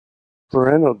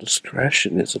Parental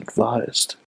discretion is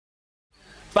advised.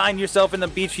 Find yourself in the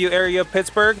Beachview area of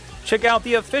Pittsburgh? Check out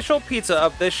the official pizza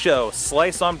of this show,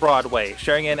 Slice on Broadway,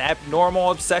 sharing an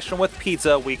abnormal obsession with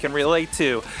pizza we can relate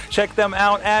to. Check them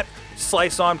out at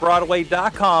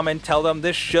sliceonbroadway.com and tell them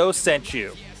this show sent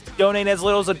you. Donate as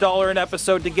little as $1 an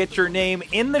episode to get your name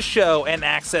in the show and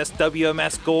access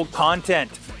WMS Gold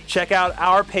content. Check out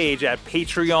our page at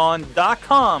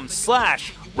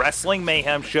patreon.com/Wrestling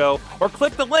Mayhem Show or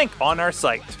click the link on our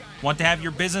site. Want to have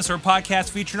your business or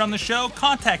podcast featured on the show?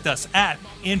 Contact us at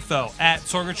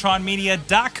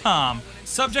info@sorgatronmedia.com.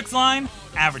 Subject line,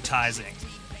 advertising.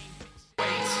 Wait,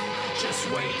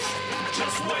 just wait,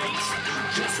 just wait,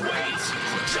 just wait,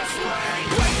 just wait.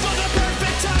 Wait for the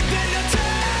perfect time, then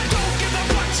attack. Don't give up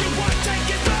what you want,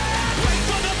 take it back. Wait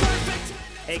for the perfect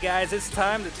time. Hey guys, it's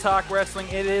time to talk wrestling.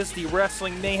 It is the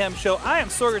Wrestling Mayhem Show. I am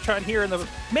Sorgatron here in the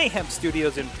Mayhem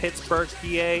Studios in Pittsburgh,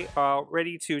 PA,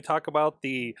 ready to talk about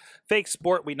the fake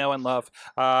sport we know and love.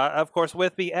 Of course,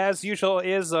 with me, as usual,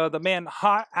 is the man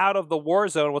hot out of the war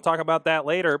zone. We'll talk about that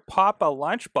later, Papa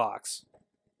Lunchbox.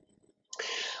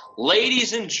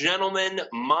 Ladies and gentlemen,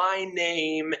 my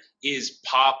name is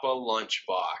Papa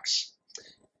Lunchbox.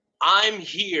 I'm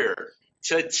here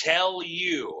to tell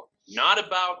you, not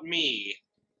about me,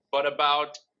 but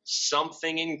about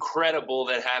something incredible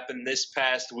that happened this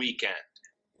past weekend.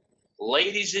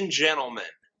 Ladies and gentlemen,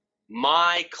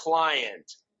 my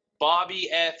client,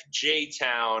 Bobby F.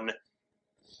 J-Town,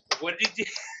 what did he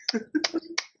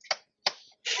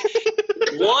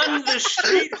won the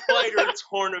Street Fighter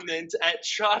tournament at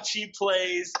Chachi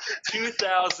Plays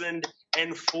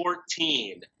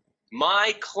 2014.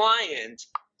 My client,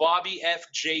 Bobby F.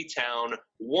 J-Town,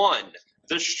 won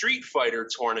the Street Fighter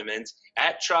tournament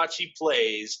at Chachi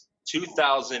Plays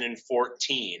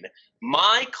 2014.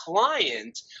 My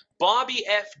client, Bobby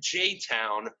F.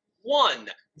 J-Town, won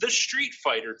the Street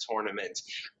Fighter tournament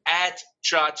at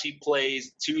Chachi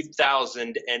Plays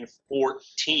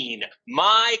 2014.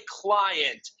 My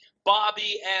client,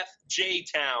 Bobby F.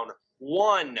 J-Town,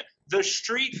 won the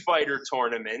Street Fighter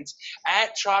tournament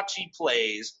at Chachi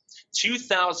Plays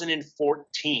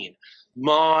 2014.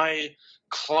 My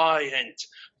client,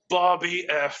 Bobby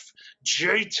F.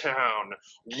 J-Town,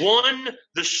 won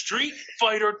the Street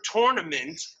Fighter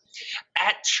tournament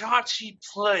at Chachi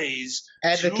Plays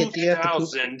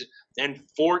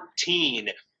 2014.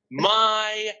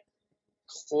 My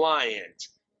client,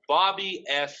 Bobby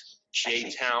F.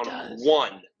 J-Town,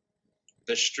 won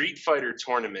the Street Fighter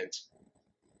tournament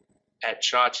at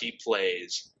Chachi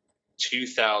Plays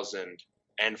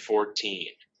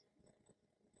 2014.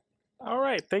 All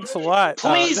right, thanks a lot.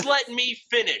 Please let me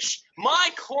finish. My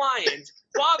client,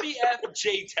 Bobby F.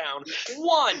 J-Town,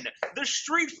 won the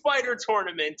Street Fighter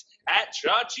tournament at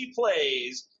Chachi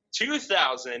Plays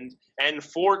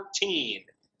 2014.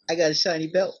 I got a shiny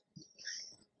belt.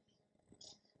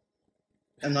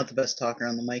 I'm not the best talker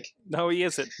on the mic. No, he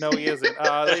isn't. Ladies and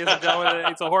gentlemen,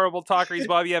 it's a horrible talker. He's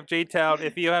Bobby F. J-Town.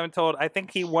 If you haven't told, I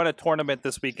think he won a tournament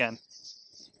this weekend.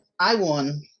 I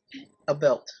won a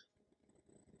belt.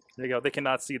 There you go. They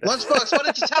cannot see that. Lunchbox, why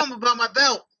didn't you tell him about my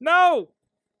belt? No!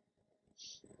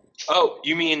 Oh,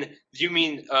 you mean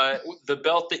the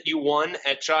belt that you won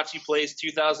at Chachi Plays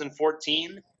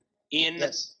 2014 in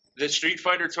the Street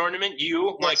Fighter tournament?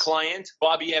 You, my client,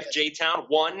 Bobby F. J-Town,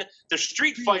 won the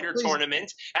Street Fighter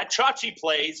tournament at Chachi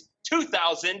Plays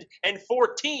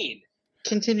 2014.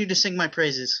 Continue to sing my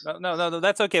praises. No,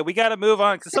 that's okay. We got to move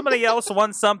on because somebody else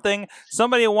won something.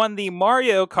 Somebody won the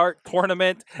Mario Kart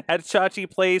tournament at Chachi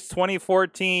Plays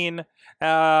 2014.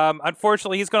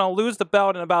 Unfortunately, he's going to lose the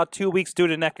belt in about 2 weeks due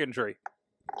to neck injury.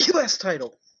 U.S.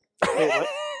 title. Hey, what?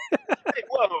 Hey,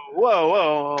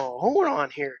 whoa. Hold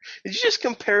on here. Did you just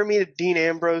compare me to Dean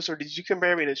Ambrose, or did you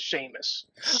compare me to Sheamus?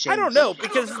 I don't know,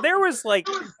 because there was like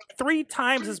 3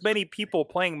 times as many people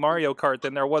playing Mario Kart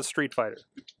than there was Street Fighter.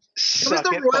 It was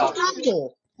the Royal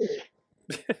Rumble.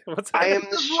 I am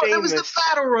the Sheamus. It was the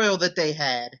Battle Royal that they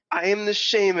had. I am the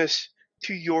Sheamus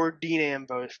to your Dean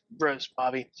Ambrose,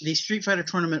 Bobby. The Street Fighter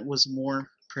tournament was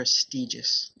more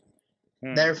prestigious.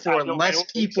 Therefore, less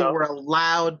people were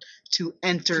allowed to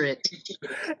enter it.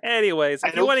 Anyways,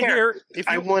 if you want to hear...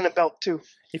 I won a belt, too.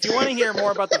 If you want to hear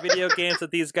more about the video games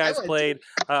that these guys played,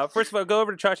 first of all, go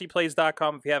over to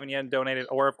chachiplays.com if you haven't yet donated.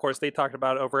 Or, of course, they talked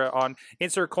about it over on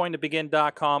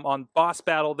insertcointobegin.com on Boss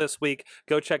Battle this week.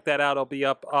 Go check that out. It'll be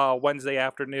up Wednesday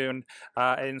afternoon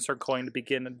at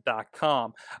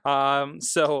insertcointobegin.com.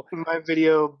 So my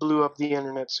video blew up the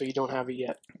internet, so you don't have it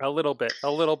yet. A little bit.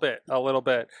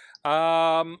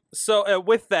 So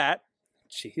with that,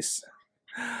 jeez.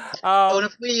 And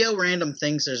if we yell random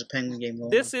things, there's a penguin game going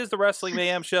This on. is the Wrestling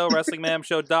Mayhem Show,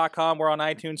 WrestlingMayhemShow.com. We're on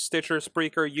iTunes, Stitcher,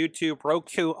 Spreaker, YouTube,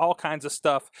 Roku, all kinds of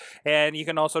stuff. And you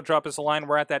can also drop us a line.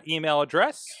 We're at that email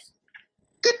address.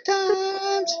 Good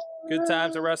times. Good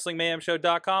times at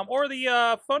WrestlingMayhemShow.com or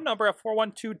the phone number at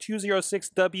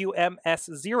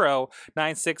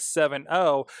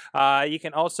 412-206-WMS09670. You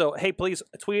can also, please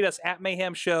tweet us at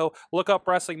Mayhem Show. Look up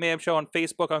Wrestling Mayhem Show on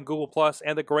Facebook, on Google+,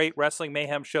 and the great Wrestling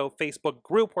Mayhem Show Facebook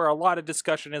group where a lot of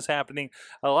discussion is happening.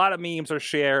 A lot of memes are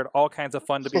shared, all kinds of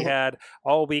fun to be had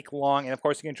all week long. And, of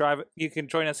course, you can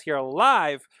join us here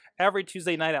live every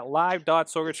Tuesday night at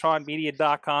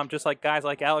live.sorgatronmedia.com, just like guys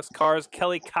like Alex Cars,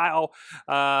 Kelly Kyle,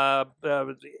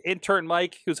 intern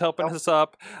Mike, who's helping us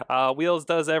up. Wheels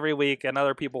does every week, and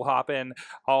other people hop in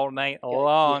all night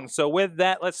long. So with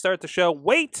that, let's start the show.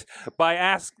 Wait,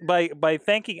 by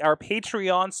thanking our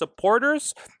Patreon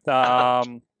supporters.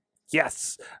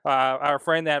 Yes, our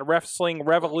friend at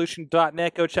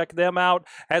WrestlingRevolution.net. Go check them out,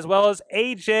 as well as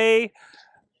AJ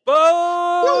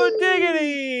Bo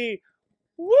Diggity.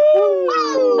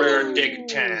 Woo!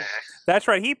 That's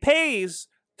right. He pays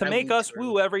to make us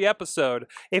woo every episode.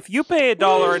 If you pay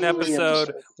 $1 an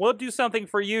episode, we'll do something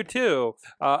for you too,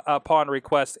 upon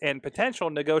request and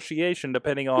potential negotiation,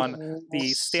 depending on the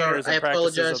standards and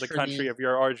practices of the country of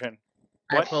your origin.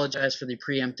 I apologize for the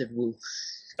preemptive woo.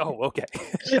 Oh, okay.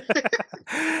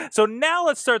 So now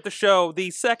let's start the show the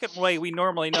second way we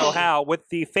normally know how, with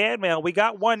the fan mail. We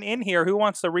got one in here. Who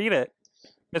wants to read it?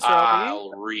 Mr.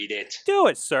 I'll read it. Do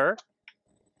it, sir.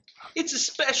 It's a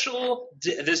special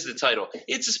this is the title.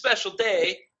 It's a special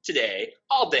day today,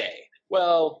 all day.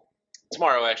 Well,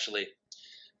 tomorrow actually.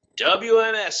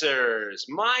 WMSers,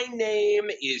 my name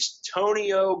is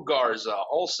Tonio Garza,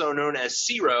 also known as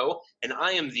Zero, and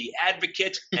I am the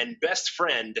advocate and best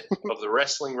friend of the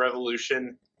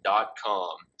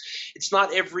WrestlingRevolution.com. It's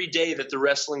not every day that the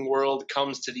wrestling world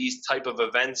comes to these type of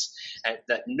events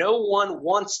that no one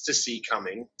wants to see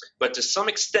coming, but to some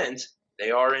extent,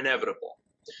 they are inevitable.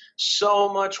 So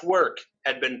much work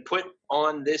had been put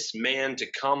on this man to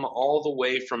come all the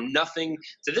way from nothing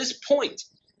to this point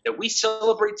that we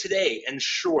celebrate today, and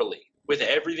surely, with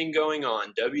everything going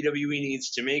on, WWE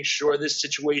needs to make sure this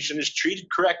situation is treated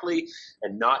correctly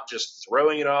and not just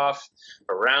throwing it off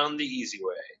around the easy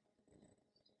way.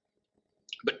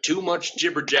 But too much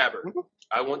jibber-jabber.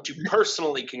 I want to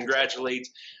personally congratulate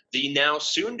the now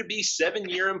soon-to-be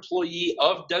 7-year employee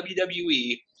of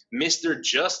WWE, Mr.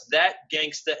 Just That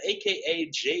Gangsta, a.k.a.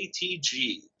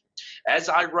 JTG. As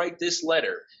I write this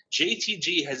letter,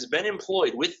 JTG has been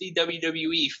employed with the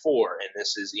WWE for, and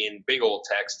this is in big old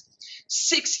text,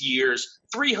 6 years,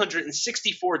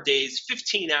 364 days,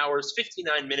 15 hours,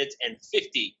 59 minutes, and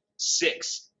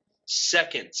 56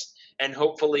 seconds. And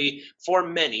hopefully for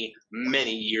many,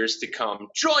 many years to come.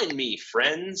 Join me,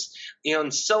 friends,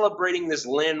 in celebrating this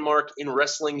landmark in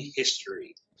wrestling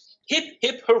history. Hip,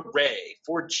 hip, hooray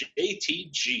for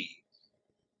JTG.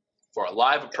 For a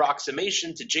live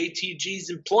approximation to JTG's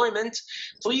employment,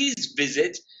 please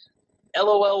visit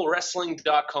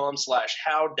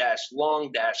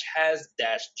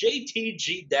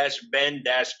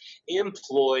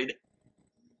lolwrestling.com/how-long-has-JTG-ben-employed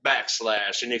 /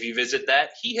 and if you visit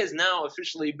that, he has now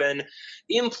officially been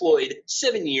employed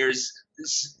 7 years,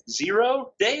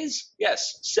 0 days?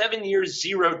 Yes, 7 years,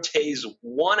 0 days,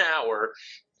 1 hour,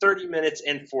 30 minutes,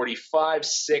 and 45,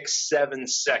 6, 7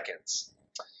 seconds.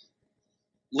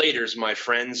 Laters, my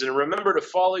friends, and remember to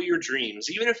follow your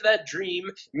dreams, even if that dream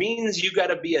means you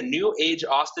gotta be a new age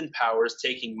Austin Powers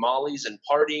taking mollies and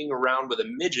partying around with a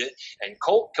midget and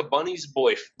Colt Cabunny's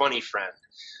bunny friend.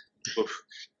 Oof.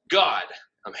 God,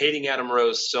 I'm hating Adam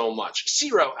Rose so much.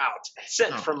 Zero out,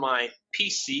 sent from my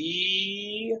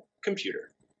PC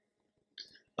computer.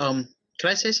 Can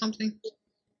I say something?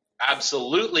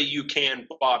 Absolutely you can,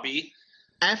 Bobby.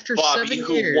 After Bobby, 7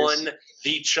 who years, won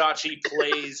the Chachi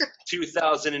Plays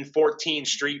 2014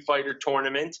 Street Fighter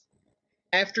tournament.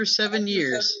 After 7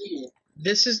 years,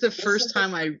 this is the first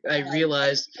time I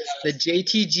realized that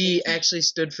JTG actually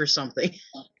stood for something.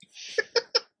 I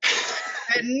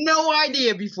had no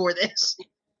idea before this.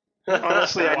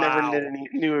 Honestly, I never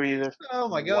knew either. Oh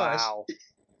my gosh. Wow.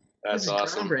 That's This is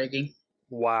awesome. groundbreaking.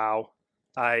 Wow.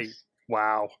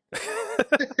 Wow.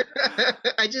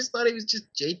 I just thought he was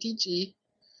just JTG.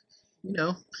 You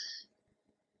know.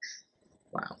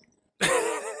 Wow.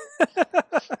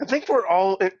 I think we're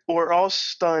all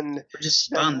stunned. We're just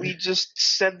That stunned. we just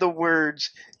said the words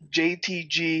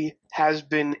JTG has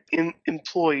been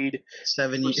employed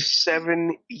 7 for years.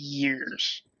 7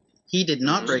 years. He did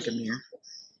not break a mirror.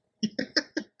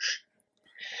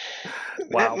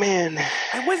 Wow. That man.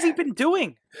 And what's he been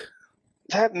doing?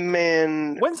 That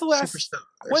man. When's the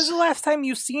last time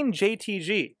you've seen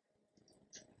JTG?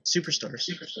 Superstars.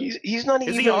 He's not Is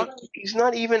even. he on? He's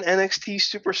not even NXT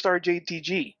Superstar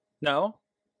JTG. No.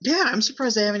 Yeah, I'm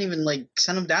surprised they haven't even like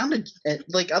sent him down to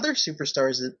like other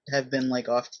superstars that have been like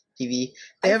off TV.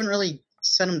 They haven't really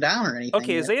sent him down or anything.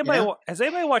 Okay, yet, has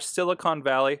anybody watched Silicon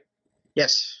Valley?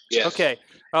 Yes. Yes. Okay.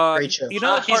 Great show. You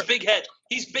know, He's big head.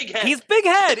 He's big head. He's big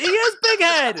head. He is big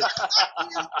head. He is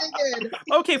big head.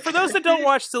 Okay, for those that don't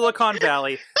watch Silicon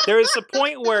Valley, there is a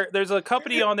point where there's a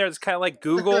company on there that's kind of like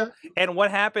Google, and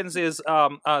what happens is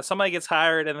somebody gets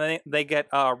hired and then they get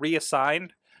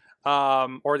reassigned.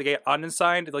 Or they get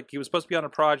unassigned. Like he was supposed to be on a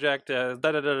project,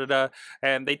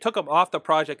 and they took him off the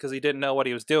project because he didn't know what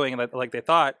he was doing, like they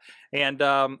thought,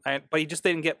 but he just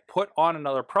didn't get put on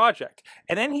another project.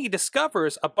 And then he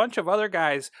discovers a bunch of other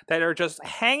guys that are just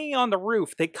hanging on the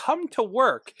roof. They come to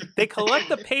work, they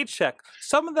collect a paycheck,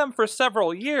 some of them for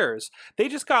several years. They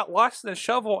just got lost in a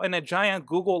shovel in a giant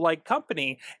Google-like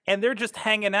company, and they're just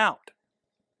hanging out.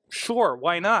 Sure,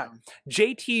 why not?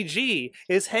 JTG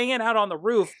is hanging out on the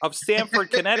roof of Stamford,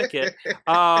 Connecticut,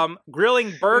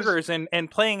 grilling burgers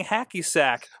and playing hacky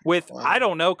sack with, I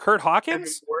don't know, Kurt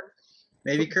Hawkins?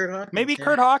 Maybe Kurt Hawkins. Maybe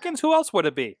Kurt Hawkins? Who else would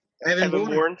it be? Evan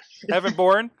Bourne. Evan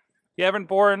Bourne? Yeah, Evan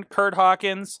Bourne, Kurt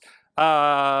Hawkins.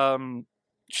 Jeez,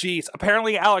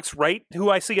 apparently Alex Wright, who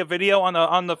I see a video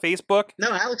on the Facebook.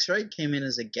 No, Alex Wright came in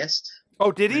as a guest.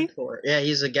 Oh, did he? Mentor. Yeah,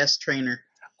 he's a guest trainer.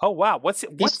 Oh wow, what's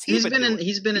he's been doing?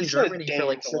 He's been in Germany for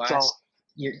like the last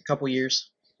couple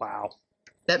years. Wow,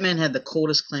 that man had the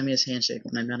coldest, clammiest handshake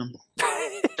when I met him.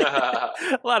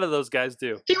 A lot of those guys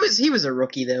do. He was a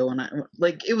rookie though, and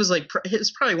it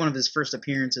was probably one of his first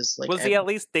appearances. Like, was he at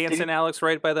least dancing Alex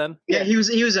Wright by then? Yeah, he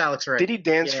was Alex Wright. Did he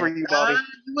dance for you, Bobby?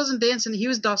 He wasn't dancing. He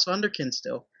was Das Wunderkind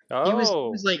still. Oh, he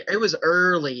was like it was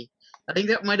early. I think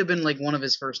that might have been like one of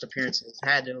his first appearances.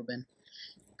 Had to have been.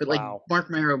 But like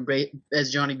Mark Marrow as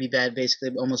Johnny B. Bad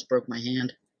basically almost broke my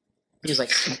hand. He was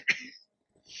like,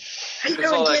 "How you doing,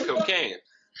 all that kid?" cocaine.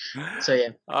 So yeah.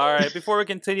 All right. Before we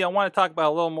continue, I want to talk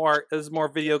about a little more. This is more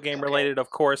video game related,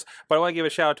 of course, but I want to give a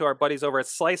shout out to our buddies over at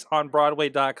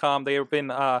SliceOnBroadway.com. They have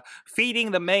been feeding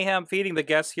the mayhem, feeding the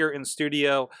guests here in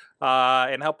studio,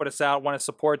 and helping us out. Want to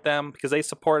support them because they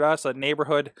support us, a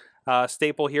neighborhood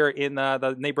staple here in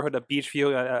the neighborhood of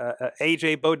Beachview.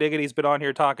 AJ Bo Diggity's been on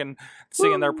here talking,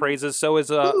 singing their praises. So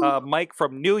is Mike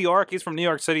from New York. He's from New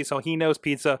York City, so he knows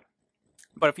pizza.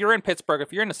 But if you're in Pittsburgh,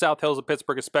 if you're in the South Hills of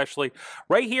Pittsburgh especially,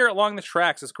 right here along the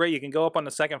tracks, it's great. You can go up on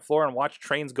the second floor and watch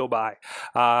trains go by.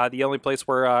 The only place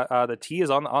where the T is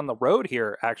on the road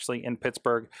here, actually, in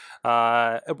Pittsburgh,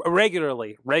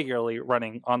 regularly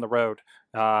running on the road,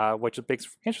 which is big,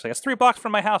 interesting. It's 3 blocks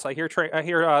from my house. I hear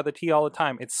the T all the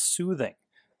time. It's soothing.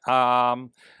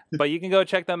 But you can go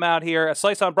check them out here at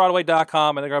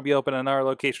SliceOnBroadway.com, and they're going to be open in another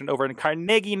location over in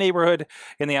Carnegie neighborhood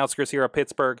in the outskirts here of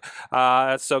Pittsburgh.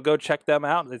 So go check them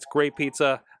out. It's great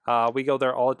pizza. We go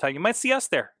there all the time. You might see us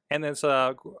there. And it's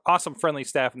awesome, friendly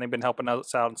staff, and they've been helping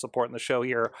us out and supporting the show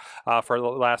here for the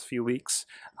last few weeks.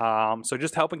 So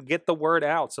just helping get the word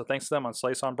out. So thanks to them on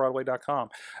SliceOnBroadway.com.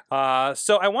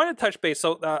 So I want to touch base.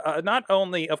 So not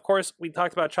only, of course, we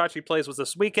talked about Chachi Plays was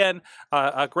this weekend,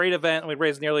 a great event. We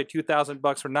raised nearly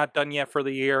 $2,000. We're not done yet for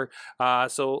the year.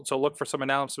 So look for some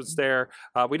announcements there.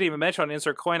 We didn't even mention on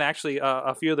Insert Coin, actually,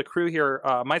 a few of the crew here,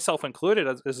 myself included.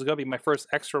 This is going to be my first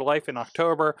Extra Life in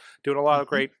October, doing a lot of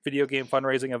great video game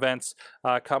fundraising events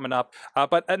coming up.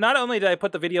 But not only did I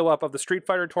put the video up of the Street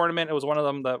Fighter tournament, it was one of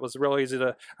them that was real easy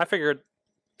to, I figured,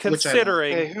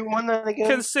 considering who won that again?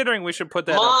 Considering we should put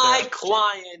that up My there.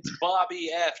 client, Bobby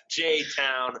F. J.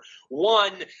 Town,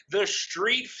 won the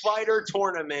Street Fighter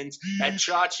tournament at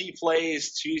Chachi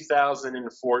Plays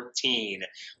 2014.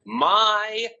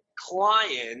 My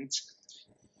client,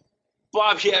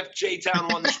 Bobby F. J. Town,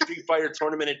 won the Street Fighter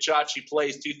tournament at Chachi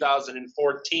Plays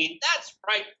 2014. That's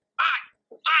right.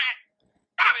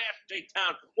 Bobby F. J.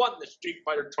 Town won the Street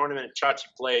Fighter tournament at Chachi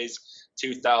Plays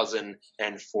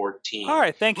 2014. All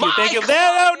right, thank you. No.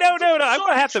 I'm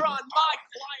gonna have to.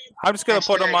 I'm just gonna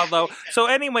put him on low. So,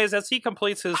 anyways, as he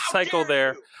completes his cycle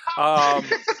there, I swear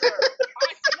to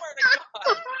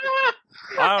God.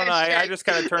 I don't know. I just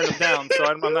kind of turned him down, so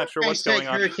I'm not sure what's going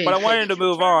on. But I wanted to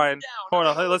move on. Hold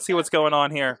on, let's see what's going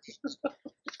on here.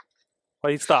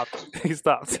 Well, he stopped. He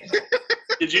stopped.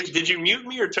 Did you mute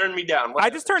me or turn me down?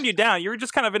 I just turned you down. You were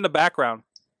just kind of in the background.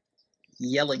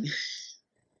 Yelling.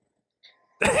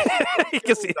 You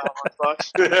can see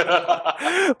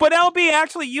But LB,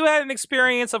 actually, you had an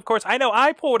experience. Of course, I know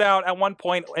I pulled out at one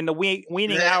point in the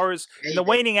waning hours. In the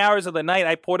waning hours of the night,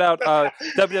 I pulled out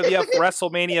WWF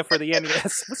WrestleMania for the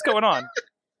NES. What's going on?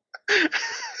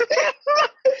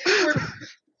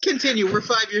 Continue. We're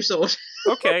 5 years old.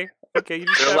 Okay. You just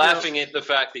They're gotta- laughing at the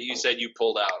fact that you said you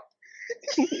pulled out.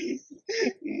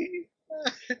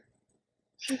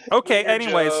 Okay. Your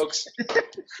Anyways, jokes.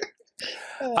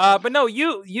 but no,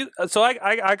 you. So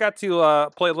I got to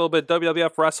play a little bit of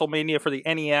WWF WrestleMania for the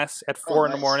NES at 4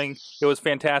 in the nice. morning. It was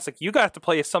fantastic. You got to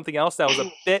play something else that was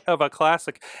a bit of a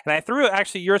classic, and I threw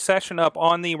actually your session up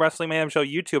on the Wrestling Mayhem Show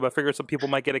YouTube. I figured some people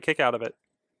might get a kick out of it.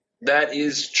 That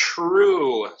is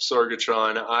true,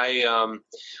 Sorgatron. I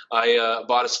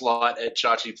bought a slot at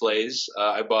Chachi Plays.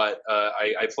 I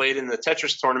played in the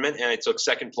Tetris tournament and I took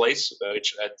second place,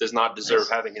 which does not deserve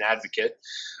having an advocate.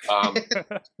 But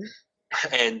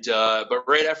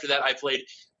right after that, I played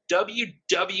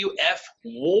WWF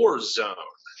Warzone.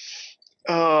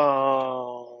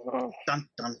 Oh. Dun,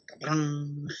 dun,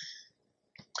 dun.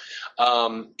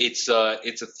 It's a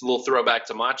little throwback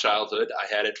to my childhood. I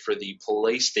had it for the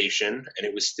PlayStation, and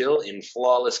it was still in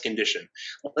flawless condition.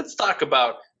 Let's talk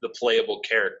about the playable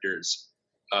characters.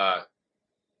 The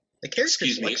character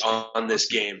Excuse me, selection. on this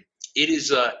game. It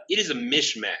is a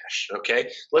mishmash.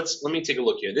 Okay, let me take a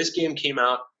look here. This game came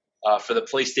out for the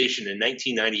PlayStation in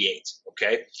 1998.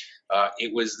 Okay,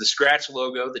 it was the scratch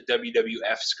logo, the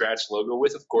WWF scratch logo,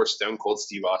 with of course Stone Cold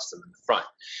Steve Austin in the front.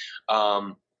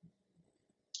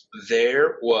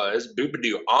 There was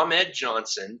Boobadoo, Ahmed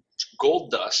Johnson,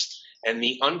 Goldust, and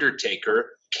The Undertaker,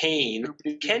 Kane,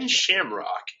 Ken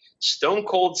Shamrock, Stone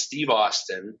Cold Steve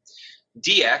Austin,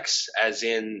 DX, as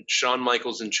in Shawn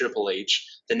Michaels and Triple H,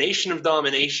 The Nation of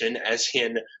Domination, as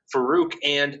in Farouk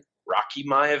and Rocky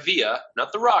Maivia,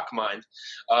 not The Rock, mind,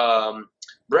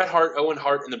 Bret Hart, Owen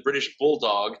Hart, and the British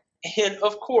Bulldog, and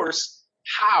of course,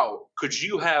 how could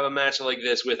you have a match like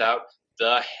this without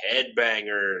the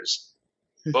Headbangers?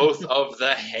 Both of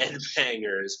the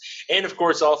Headbangers. And, of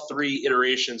course, all 3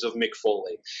 iterations of Mick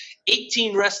Foley.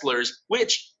 18 wrestlers,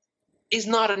 which is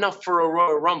not enough for a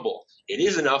Royal Rumble. It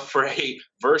is enough for a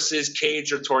versus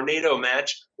cage or tornado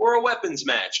match or a weapons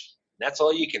match. That's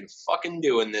all you can fucking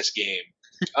do in this game.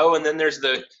 Oh, and then there's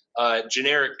the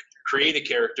generic create a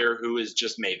character who is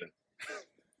just Maven.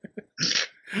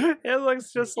 It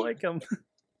looks just like him.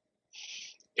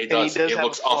 It does. does It have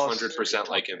looks a false- 100%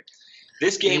 like him.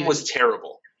 This game was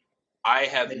terrible. I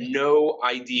have no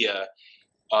idea.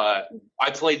 I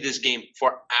played this game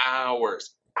for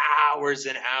hours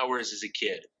and hours as a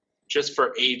kid, just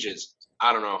for ages.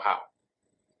 I don't know how.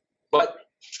 But,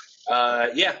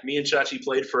 yeah, me and Chachi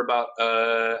played for about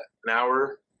an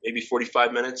hour, maybe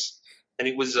 45 minutes. And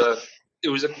it was a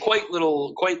quite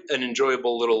an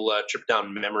enjoyable little trip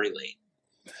down memory lane.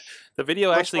 The video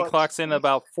Which actually one? clocks in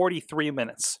about 43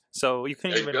 minutes, so you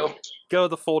can There you even go. go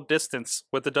the full distance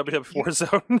with the WWF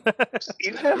Warzone.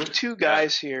 You have 2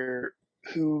 guys here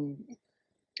who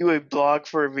do a blog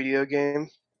for a video game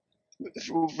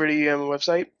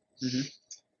website, Mhm.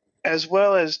 as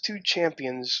well as 2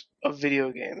 champions of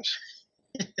video games.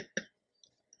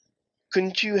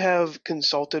 Couldn't you have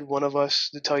consulted one of us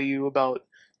to tell you about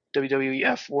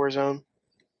WWF Warzone?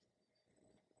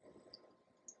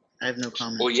 I have no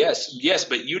comment. Well, yes,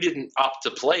 but you didn't opt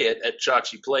to play it at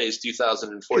Chachi Plays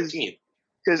 2014.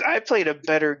 Because I played a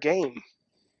better game.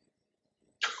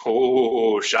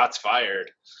 Oh, shots fired.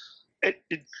 It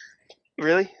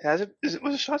really? Was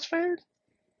it shots fired?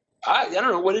 I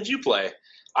don't know. What did you play?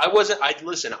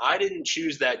 Listen, I didn't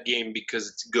choose that game because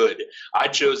it's good. I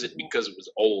chose it because it was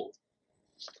old.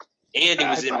 And it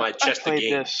was in my chest of played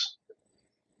games. this,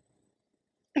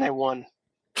 and I won.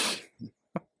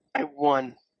 I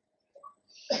won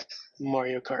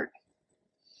Mario Kart.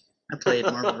 I played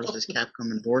Marvel vs.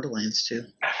 Capcom and Borderlands too.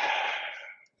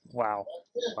 Wow.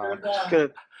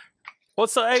 Good. Well,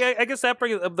 so I guess that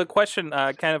brings up the question,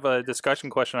 kind of a discussion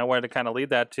question I wanted to kind of lead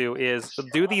that to is,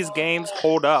 do these games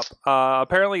hold up?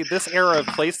 Apparently, this era of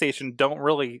PlayStation don't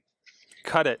really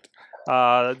cut it.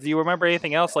 Do you remember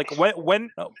anything else? Like,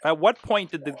 at what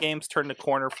point did the games turn the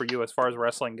corner for you as far as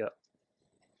wrestling go?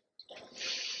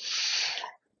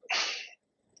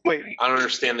 Wait, I don't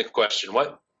understand the question.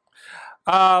 What?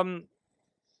 Well,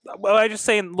 I just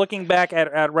saying, looking back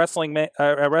at wrestling games,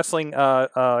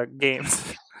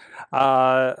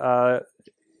 obviously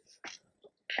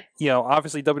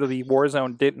WWE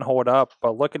Warzone didn't hold up,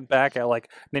 but looking back at like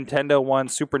Nintendo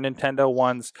ones, Super Nintendo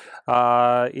ones,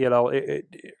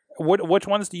 which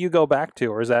ones do you go back to,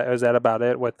 or is that about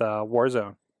it with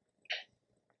Warzone?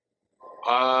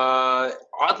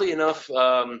 Oddly enough,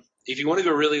 if you want to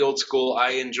go really old school,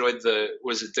 I enjoyed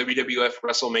was it WWF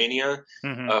WrestleMania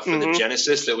for the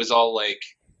Genesis that was all like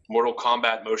Mortal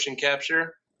Kombat motion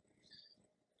capture.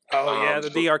 Oh yeah,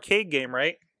 the arcade game,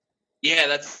 right? Yeah,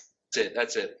 that's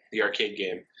it. The arcade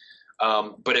game.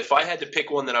 But if I had to pick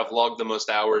one that I've logged the most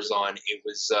hours on, it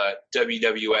was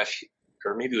WWF,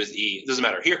 or maybe it was E. It doesn't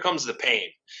matter. Here Comes the Pain,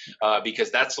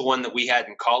 because that's the one that we had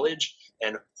in college.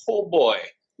 And oh boy,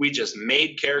 we just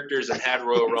made characters and had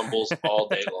Royal Rumbles all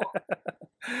day long.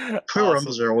 Royal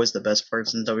Rumbles are always the best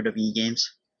parts in WWE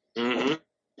games. Mm-hmm.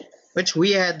 Which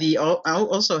we had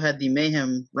also had the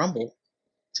Mayhem Rumble,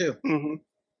 too. Mm-hmm.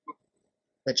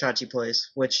 That Chachi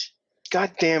plays, which...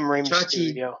 Goddamn Rey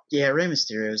Chachi, Mysterio. yeah, Rey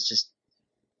Mysterio is just...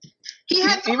 He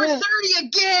had number 30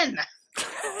 again!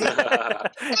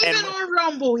 Even our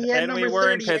Rumble, he had and number 30. we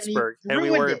were in Pittsburgh. And we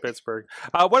were in Pittsburgh.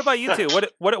 What about you two?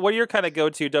 What are your kind of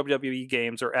go-to WWE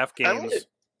games or F games?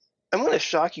 I'm going to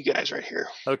shock you guys right here.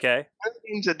 Okay. One of the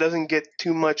games that doesn't get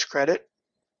too much credit,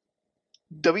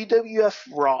 WWF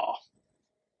Raw.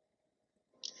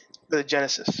 The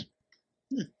Genesis.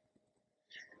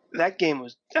 That game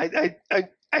was...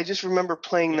 I just remember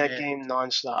playing that game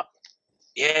nonstop.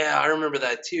 Yeah, I remember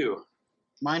that too.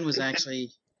 Mine was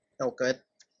actually... Oh, good.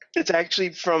 It's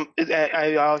actually from...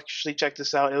 I actually checked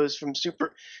this out. It was from it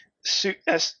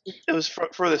was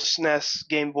for the SNES,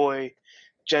 Game Boy,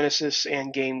 Genesis,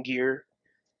 and Game Gear.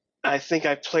 I think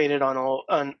I played it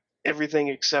on everything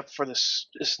except for the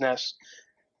SNES.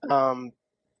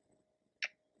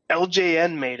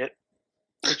 LJN made it,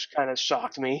 which kind of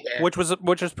shocked me. Yeah. Which was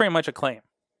pretty much Acclaim.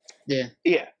 Yeah.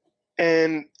 Yeah.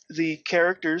 And the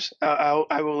characters,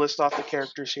 I will list off the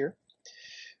characters here.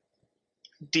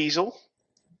 Diesel,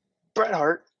 Bret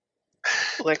Hart,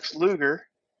 Lex Luger,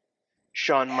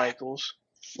 Shawn Michaels,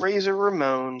 Razor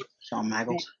Ramon, Shawn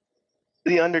Michaels.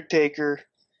 The Undertaker,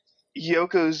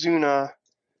 Yokozuna,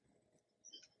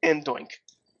 and Doink.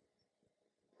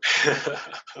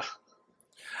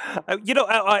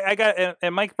 I got,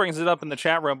 and Mike brings it up in the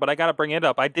chat room, but I got to bring it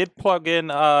up. I did plug in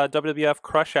WWF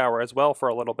Crush Hour as well for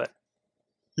a little bit.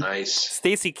 Nice.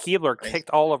 Stacy Keebler kicked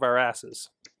all of our asses.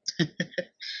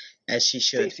 As she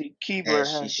should. Stacy Keebler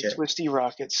has the Twisty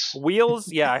Rockets.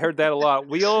 Wheels, yeah, I heard that a lot.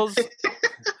 Wheels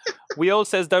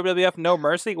says WWF No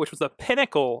Mercy, which was the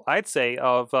pinnacle, I'd say,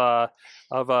 of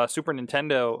Super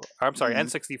Nintendo. I'm sorry,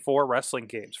 N64 wrestling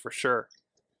games for sure.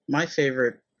 My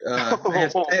favorite. I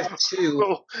have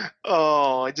two.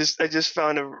 I just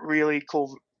found a really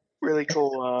cool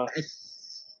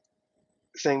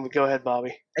thing. But go ahead,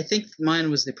 Bobby. I think mine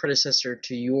was the predecessor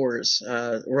to yours,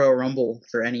 Royal Rumble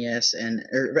for NES and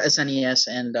SNES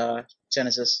and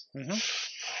Genesis.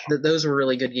 Mm-hmm. Those were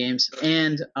really good games.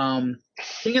 And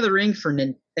King of the Ring for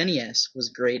NES was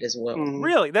great as well.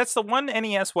 Really, that's the one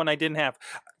NES one I didn't have.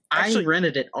 Actually, I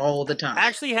rented it all the time. I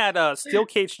actually had a Steel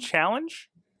Cage Challenge.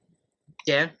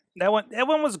 Yeah. That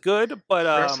one was good, but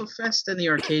WrestleFest in the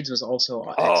arcades was also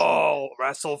excellent. Oh,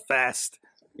 WrestleFest.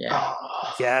 Yeah.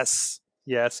 Yes.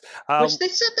 Which they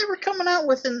said they were coming out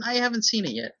with, and I haven't seen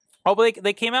it yet. Oh, but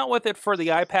they came out with it for the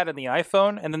iPad and the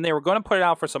iPhone, and then they were going to put it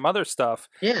out for some other stuff.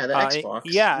 Yeah, the Xbox.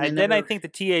 Yeah, and then I think the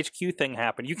THQ thing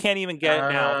happened. You can't even get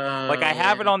it now. Like, I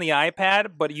have it on the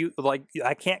iPad, but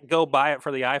I can't go buy it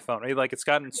for the iPhone. It's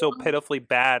gotten so pitifully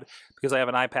bad because I have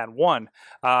an iPad 1.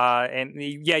 And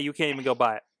yeah, you can't even go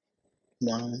buy it.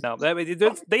 Wow. No,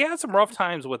 they had some rough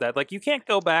times with that. Like, you can't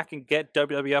go back and get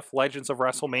WWF Legends of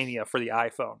WrestleMania for the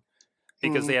iPhone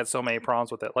because they had so many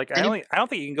problems with it. Like, I don't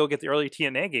think you can go get the early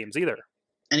TNA games either.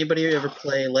 Anybody ever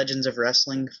play Legends of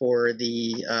Wrestling for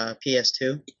the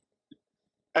PS2?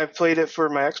 I played it for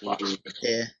my Xbox.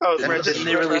 Yeah. Oh, didn't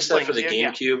they release that for the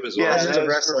GameCube as well? Yeah, Legends of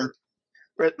Wrestling.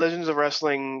 Legends of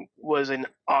Wrestling was an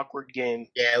awkward game.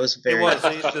 Yeah, it was very. It was.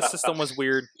 The system was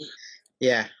weird.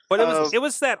 Yeah, but it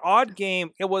was that odd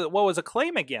game. It was what was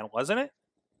Acclaim again, wasn't it?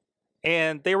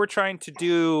 And they were trying to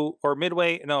do, or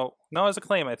Midway. No, it was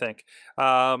Acclaim, I think.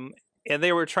 And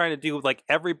they were trying to do like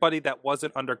everybody that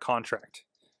wasn't under contract.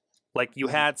 Like you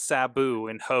had Sabu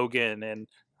and Hogan and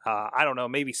I don't know,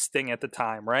 maybe Sting at the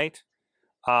time, right?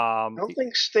 I don't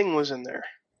think Sting was in there.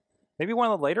 Maybe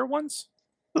one of the later ones.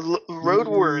 Road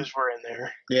Warriors were in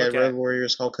there. Yeah, okay. Road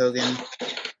Warriors, Hulk Hogan.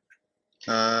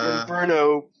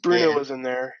 Bruno was in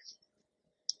there.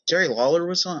 Jerry Lawler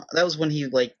was on. That was when he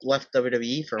left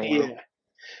WWE for a while. Yeah,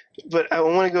 but I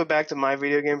want to go back to my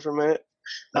video game for a minute.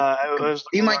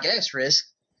 Be my guest, Riz.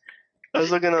 I was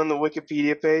looking on the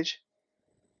Wikipedia page.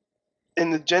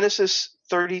 In the Genesis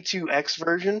 32X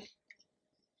version,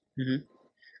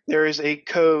 there is a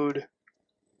code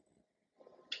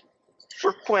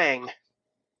for Quang.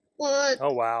 What?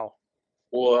 Oh wow!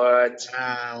 What?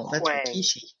 Wow, that's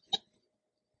Rikishi.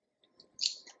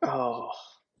 Oh.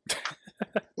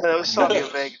 No, that was Savio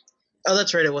Vega. Oh,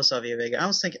 that's right. It was Savio Vega. I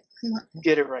was thinking.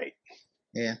 Get it right.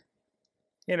 Yeah.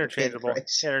 Interchangeable. Right.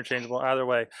 Interchangeable. Either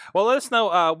way. Well, let us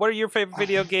know. What are your favorite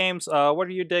video games? What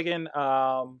are you digging?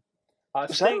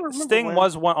 Sting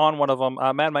was on one of them.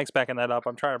 Mad Mike's backing that up.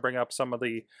 I'm trying to bring up some of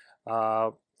the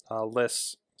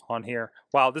lists on here.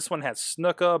 Wow, this one has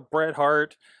Snuka, Bret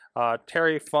Hart,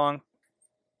 Terry Funk,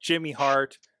 Jimmy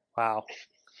Hart. Wow.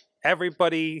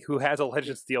 Everybody who has a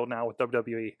Legends deal now with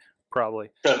WWE, probably.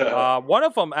 One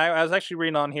of them, I was actually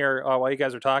reading on here while you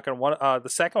guys were talking. The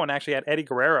second one actually had Eddie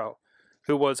Guerrero,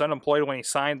 who was unemployed when he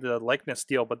signed the likeness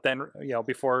deal, but then,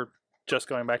 before just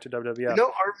going back to WWF. No,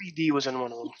 RVD was in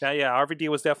one of them. Yeah, RVD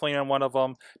was definitely in one of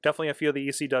them. Definitely a few of the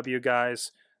ECW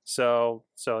guys. So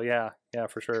yeah,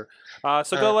 for sure.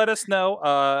 So go let us know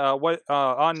what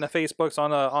on the Facebooks,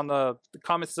 on the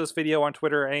comments of this video, on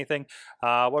Twitter, or anything.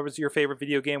 What was your favorite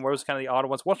video game? What was kind of the odd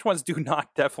ones? Which ones do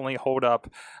not definitely hold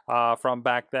up from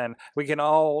back then? We can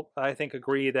all, I think,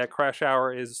 agree that Crash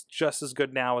Hour is just as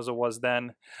good now as it was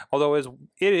then. Although it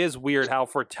is weird how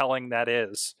foretelling that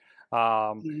is.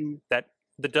 That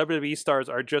the WWE stars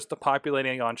are just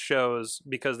populating on shows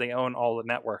because they own all the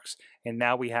networks, and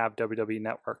now we have WWE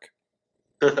Network.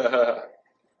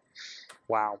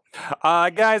 Wow.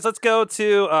 Guys, let's go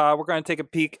to, we're going to take a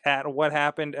peek at what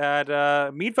happened at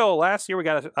Meadville last year. We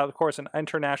got, of course, an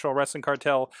International Wrestling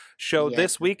Cartel show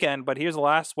this weekend, but here's the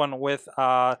last one with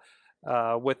Night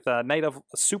of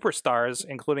Superstars,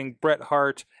 including Bret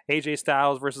Hart, AJ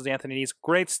Styles versus Anthony Nese.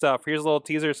 Great stuff. Here's a little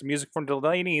teaser, some music from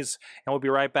Delaney's, and we'll be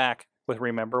right back with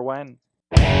Remember When.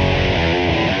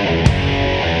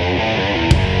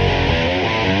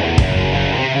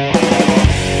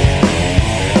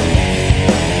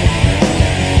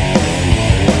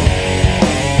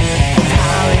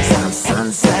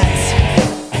 Sunsets,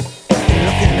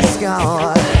 look in the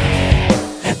sky.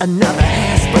 Another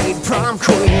hair-sprayed prom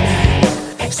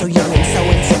queen, so young and so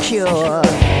insecure.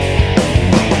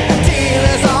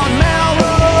 Dealers on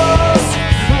Melrose,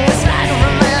 the swagger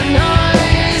from their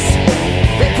noise.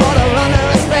 They put her under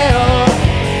a spell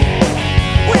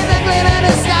with a glitter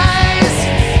disguise.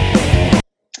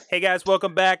 Hey guys,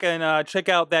 welcome back, and check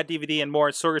out that DVD and more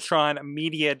at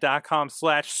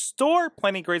sorgatronmedia.com/store.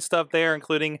 Plenty of great stuff there,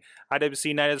 including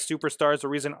IWC Night of the Superstars, The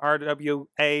Reason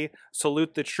RWA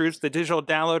Salute the Troops, the digital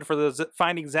download for the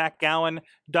Finding Zach Gallen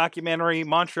documentary,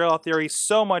 Montreal Theory,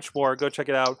 so much more. Go check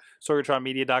it out,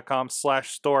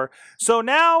 sorgatronmedia.com/store. So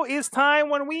now is time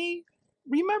when we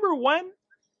remember when.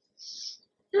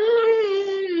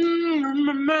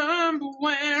 Remember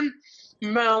when,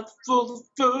 mouth full of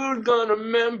food, gonna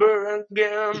remember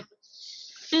again.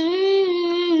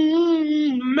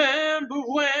 Remember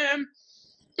when.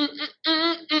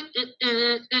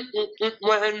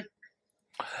 When.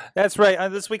 That's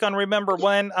right. This week on Remember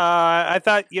When, I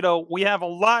thought, we have a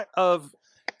lot of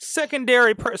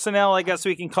secondary personnel, I guess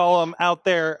we can call them, out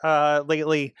there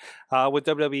lately with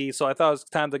WWE. So I thought it was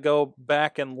time to go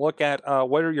back and look at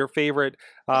what are your favorite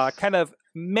kind of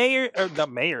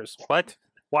mayors. What?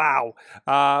 Wow.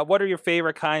 What are your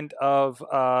favorite kind of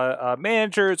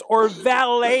managers or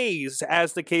valets,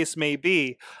 as the case may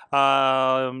be?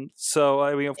 So,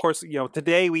 I mean, of course,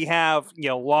 today we have,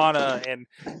 Lana and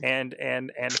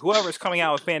whoever's coming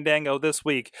out with Fandango this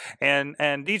week, and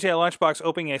DJ Lunchbox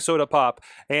opening a soda pop,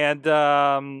 and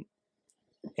all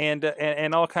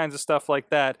kinds of stuff like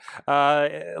that.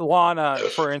 Lana,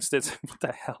 for instance. What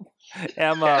the hell?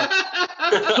 Emma.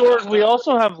 Sorg, we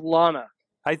also have Lana.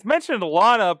 I mentioned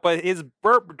Lana, but his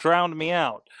burp drowned me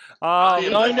out. I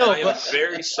am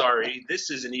very sorry.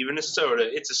 This isn't even a soda.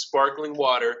 It's a sparkling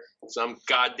water. So I'm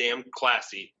goddamn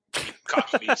classy.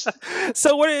 Cock beast.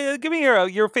 So, give me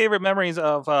your favorite memories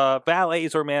of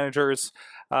valets or managers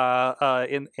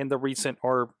in the recent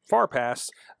or far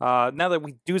past. Now that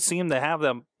we do seem to have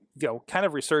them, kind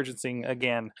of resurgencing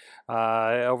again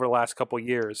over the last couple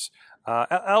years.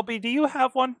 LB, do you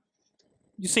have one?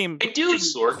 You seem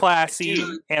classy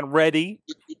and ready.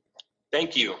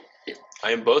 Thank you.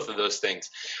 I am both of those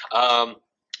things.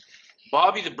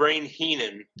 Bobby the Brain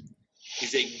Heenan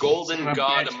is a golden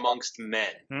god amongst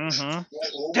men. Mm-hmm.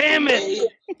 Damn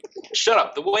it! Shut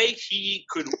up. The way he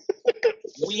could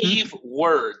weave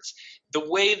words, the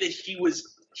way that he was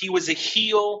a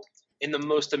heel in the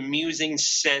most amusing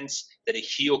sense that a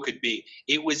heel could be.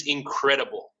 It was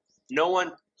incredible. No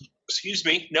one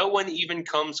even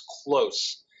comes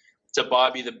close to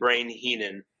Bobby the Brain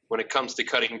Heenan when it comes to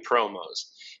cutting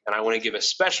promos. And I want to give a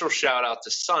special shout out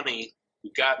to Sonny, who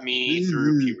got me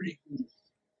through puberty.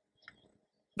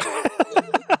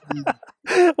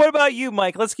 What about you,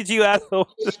 Mike? Let's get you out of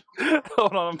the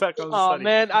Hold on, I'm back on the Sonny.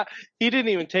 Man, he didn't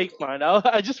even take mine.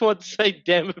 I just want to say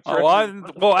damn it.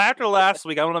 Well, after last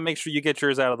week, I want to make sure you get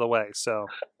yours out of the way. So,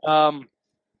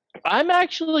 I'm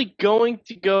actually going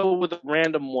to go with a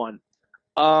random one.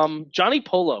 Johnny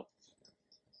Polo.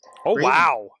 Oh, Really?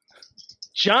 wow.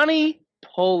 Johnny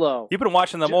Polo. You've been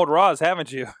watching them old Raws,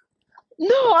 haven't you?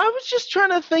 No, I was just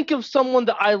trying to think of someone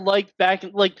that I liked back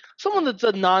in, like, someone that's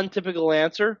a non-typical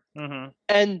answer. Mm-hmm.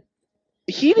 And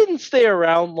he didn't stay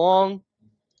around long,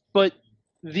 but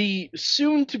the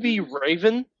soon-to-be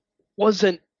Raven was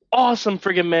an awesome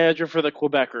friggin' manager for the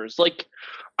Quebecers. Like,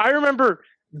 I remember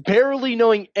barely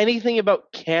knowing anything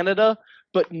about Canada,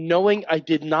 but knowing I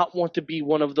did not want to be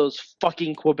one of those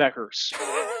fucking Quebecers.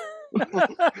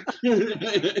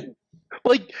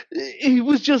 Like, he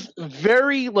was just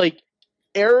very, like,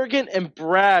 arrogant and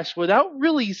brash without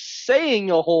really saying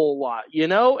a whole lot, you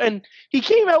know? And he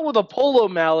came out with a polo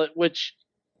mallet, which,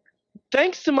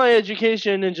 thanks to my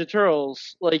education in Ninja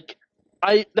Turtles, like,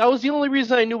 that was the only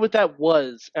reason I knew what that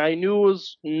was. And I knew it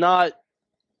was not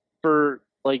for,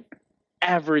 like,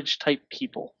 average type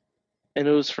people. And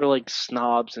it was for, like,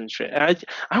 snobs and shit. And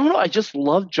I don't know, I just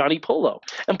love Johnny Polo.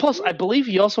 And plus, I believe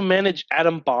he also managed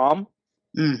Adam Bomb.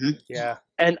 Mm-hmm. Yeah.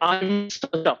 And I'm such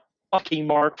a fucking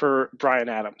mark for Brian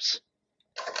Adams.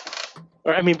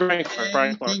 Or, I mean, Brian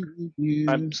Clark.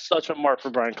 I'm such a mark for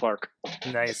Brian Clark.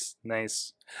 Nice,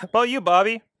 nice. How about you,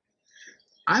 Bobby?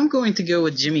 I'm going to go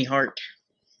with Jimmy Hart.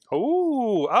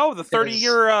 Oh, the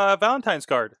 30-year Valentine's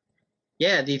card.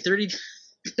 Yeah, the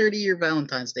 30-year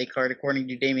Valentine's Day card, according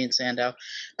to Damien Sandow.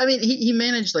 I mean, he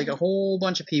managed like a whole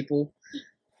bunch of people.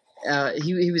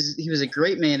 He was a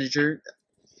great manager.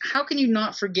 How can you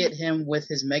not forget him with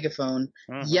his megaphone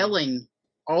yelling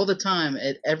all the time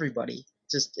at everybody?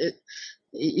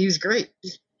 He was great.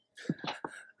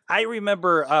 I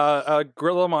remember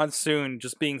Gorilla Monsoon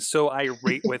just being so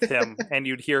irate with him, and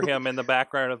you'd hear him in the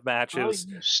background of matches.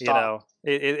 You know,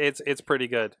 it's pretty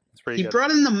good. It's pretty He good.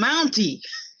 brought in the Mountie.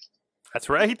 That's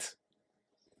right.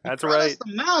 That's Brought right. us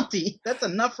the Mountie. That's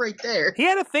enough right there. He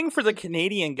had a thing for the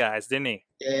Canadian guys, didn't he?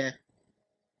 Yeah.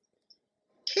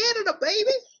 Canada,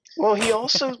 baby. Well, he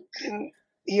also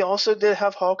did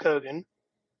have Hulk Hogan.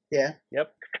 Yeah.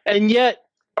 Yep. And yet,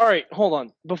 all right, hold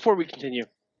on. Before we continue,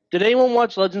 did anyone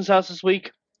watch Legends House this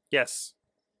week? Yes.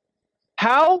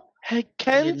 How I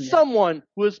can didn't. someone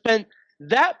who has spent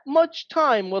that much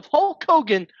time with Hulk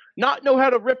Hogan not know how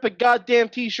to rip a goddamn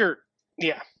t-shirt?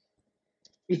 Yeah.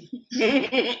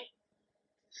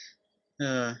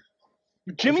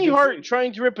 Jimmy Hart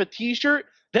trying to rip a t-shirt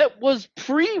that was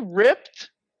pre-ripped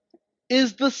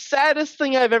is the saddest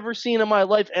thing I've ever seen in my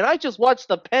life, and I just watched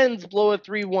the Pens blow a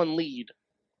 3-1 lead.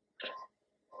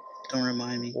 Don't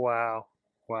remind me. Wow.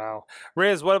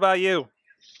 Riz, what about you?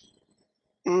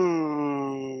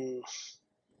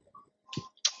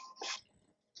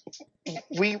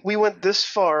 We went this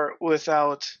far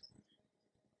without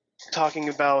talking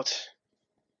about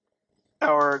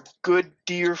our good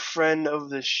dear friend of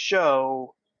the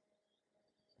show,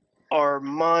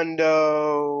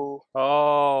 Armando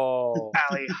Oh.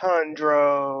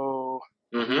 Alejandro.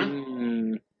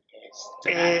 Mm-hmm.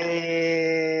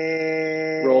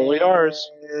 And Roll R's.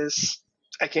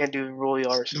 I can't do roll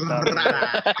R's.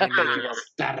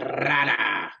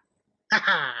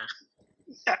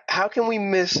 How can we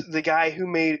miss the guy who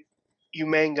made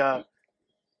Umanga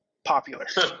popular?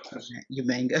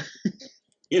 Umanga.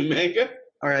 Umanga?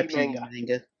 R.I.P. Umanga.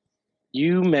 Umanga.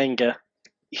 You manga.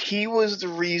 He was the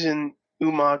reason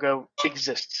Umaga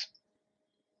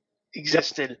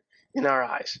existed in our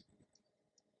eyes.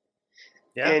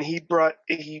 Yeah. And he brought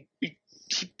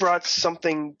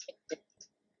something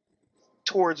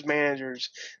towards managers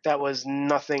that was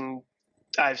nothing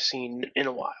I've seen in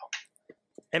a while.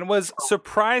 And was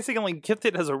surprisingly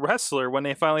gifted as a wrestler when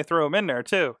they finally threw him in there,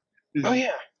 too. Oh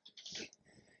yeah.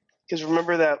 Because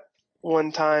remember that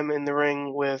one time in the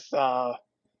ring with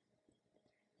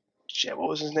shit, what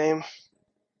was his name?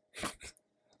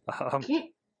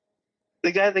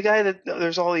 The guy that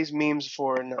there's all these memes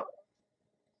for now.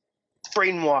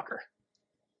 Braden Walker.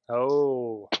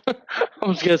 Oh. I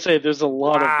was gonna say there's a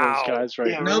lot Wow. of those guys right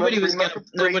Yeah, now. Nobody was remember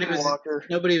gonna Braden Walker.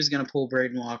 nobody was gonna pull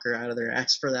Braden Walker out of their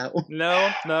ass for that one.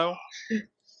 No. I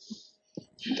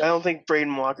don't think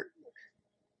Braden Walker.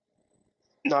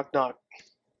 Knock knock.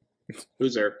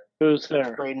 Who's there? Who's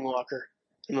there? Braden Walker.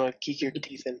 I'm gonna kick your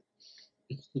teeth in.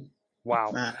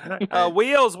 Wow. Uh,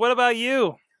 Wheels, what about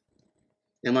you?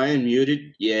 Am I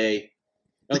unmuted? Yay.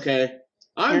 Okay.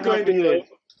 I'm You're going not to muted. go.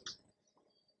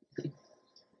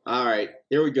 All right,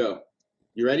 here we go.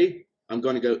 You ready? I'm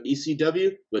going to go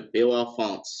ECW with Bill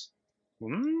Alphonse.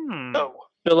 Mm. Oh,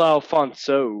 Bill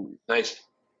Alfonso. Nice.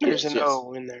 there's Yes, an yes.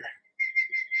 O in there.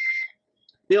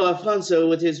 Bill Alfonso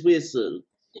with his whistle.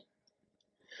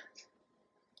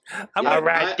 I'm Yeah,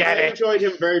 gonna- I enjoyed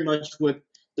him very much with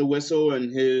the whistle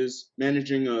and his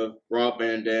managing of Rob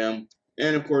Van Dam.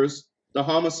 And, of course, the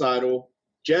homicidal,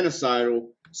 genocidal,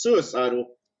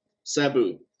 suicidal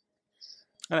Sabu.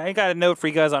 And I got a note for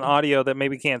you guys on audio that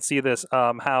maybe can't see this.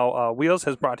 How Wheels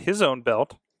has brought his own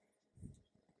belt.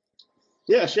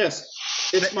 Yes.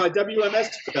 It's my WMS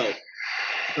belt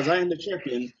because I am the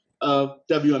champion of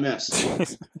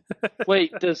WMS.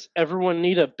 Wait, does everyone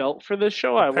need a belt for this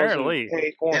show? Apparently.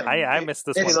 Hey, I missed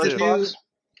this It's one the too. new.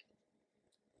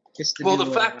 It's Well, new,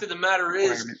 the fact of the matter is,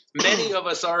 requirement. many of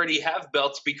us already have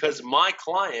belts because my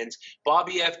client,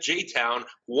 Bobby F. J-Town,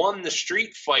 won the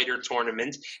Street Fighter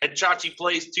tournament at Chachi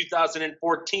Plays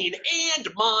 2014, and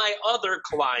my other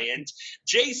client,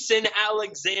 Jason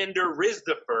Alexander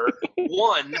Rizdifer,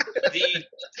 won the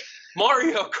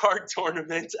Mario Kart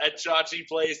tournament at Chachi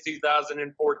Plays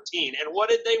 2014. And what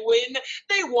did they win?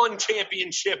 They won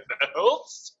championship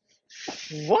belts.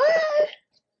 What?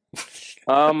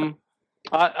 I'm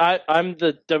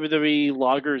the WWE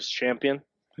Loggers champion.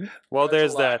 Well,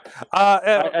 there's That's that.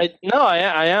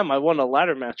 I am. I won a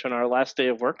ladder match on our last day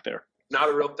of work there. Not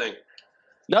a real thing.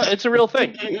 No, it's a real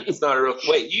thing. It's not a real.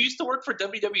 Wait, you used to work for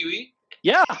WWE?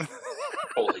 Yeah.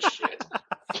 Holy shit!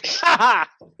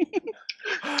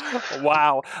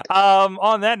 Wow.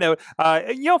 On that note,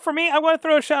 for me, I want to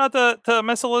throw a shout out to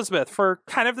Miss Elizabeth for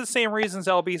kind of the same reasons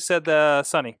LB said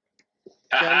Sonny.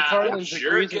 Jen Carlins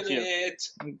agrees with Jerking you. it.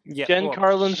 Yeah. Jen well,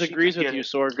 Carlins she agrees can with get you, it.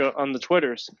 Sorg, on the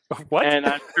Twitters. What? And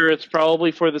I'm sure it's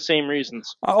probably for the same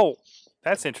reasons. Oh,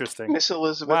 that's interesting. Miss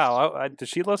Elizabeth. Wow. Did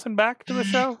she listen back to the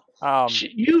show?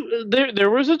 There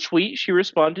was a tweet. She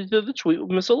responded to the tweet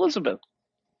with Miss Elizabeth.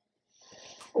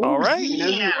 All right. You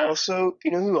know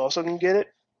who also can get it?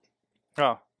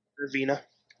 Oh, Irvina.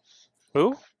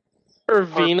 who?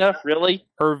 Irvina, really?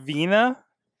 Irvina?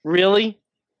 Really?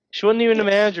 She wasn't even a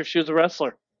manager. She was a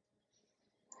wrestler.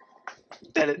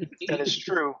 That is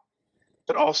true,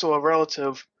 but also a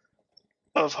relative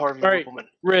of Harvey All right. Wippleman.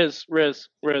 Riz,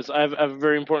 I have a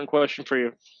very important question for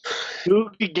you. Who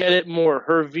could get it more,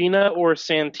 Hervina or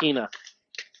Santina?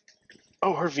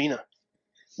 Oh, Irvina.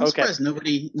 I'm Okay.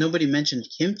 surprised nobody mentioned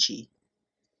kimchi.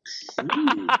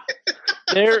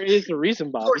 There is a reason,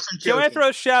 Of Bob. course, I'm Can I joking.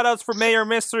 throw shout outs for Mayor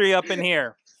Mystery up in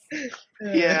here?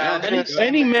 Yeah.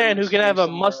 Any man who can have a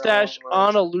mustache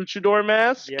on a luchador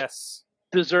mask Yes.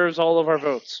 deserves all of our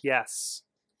votes. Yes.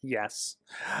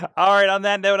 All right, on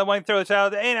that note, I want to throw a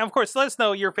shout out. And of course, let us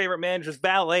know your favorite managers,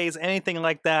 valets, anything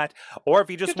like that. Or if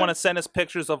you just want to send us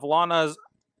pictures of Lana's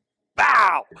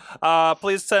bow,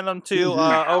 please send them to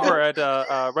over at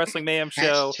Wrestling Mayhem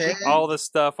Show. Hashtag- All this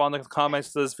stuff on the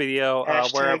comments to this video,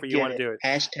 Hashtag wherever you get want to it. do it.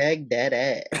 Hashtag dead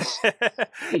ass.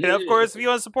 And of course, if you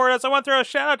want to support us, I want to throw a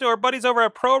shout out to our buddies over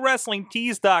at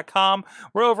ProWrestlingTees.com.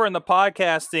 We're over in the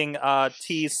podcasting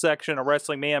tees section of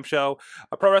Wrestling Mayhem Show.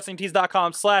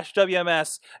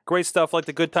 ProWrestlingTees.com/WMS. Great stuff like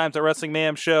the Good Times at Wrestling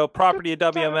Mayhem Show, property of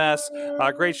WMS.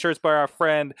 Great shirts by our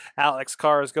friend Alex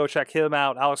Cars. Go check him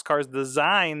out. Alex Cars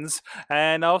Designs.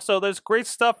 And also, there's great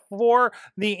stuff for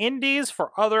the indies,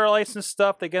 for other licensed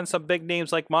stuff. They get some big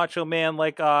names like Macho Man,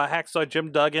 like Hacksaw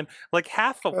Jim Duggan. Like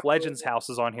half of Legends House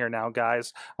is on here now,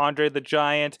 guys. Andre the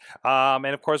Giant. And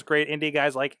of course, great indie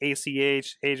guys like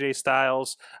ACH, AJ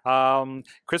Styles,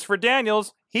 Christopher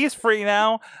Daniels. He's free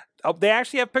now. They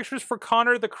actually have pictures for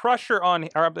Connor the Crusher on,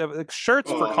 or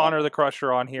shirts for Connor the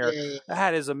Crusher on here. Yay.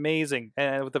 That is amazing.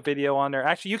 And with the video on there.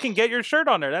 Actually, you can get your shirt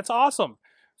on there. That's awesome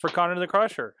for Connor the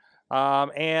Crusher.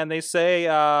 And they say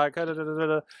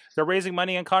they're raising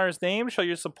money in Connor's name. Show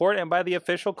your support and buy the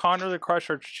official Connor the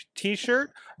Crusher t-shirt.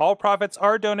 All profits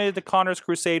are donated to Connor's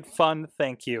Crusade Fund.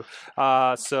 Thank you.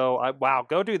 Wow,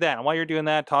 go do that. And while you're doing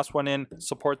that, toss one in.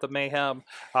 Support the Mayhem.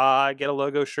 Get a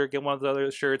logo shirt. Get one of the other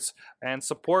shirts and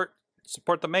support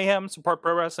the Mayhem. Support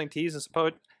Pro Wrestling Tees and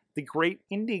support the great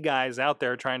indie guys out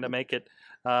there trying to make it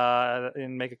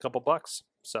and make a couple bucks.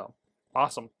 So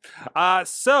awesome.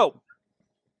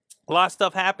 A lot of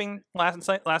stuff happened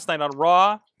last night on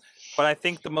Raw, but I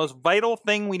think the most vital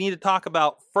thing we need to talk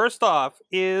about first off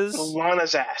is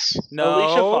Lana's ass.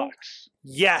 Alicia Fox.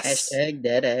 Yes, Hashtag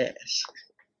dead ass.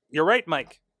 you're right,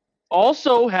 Mike.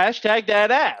 Also, hashtag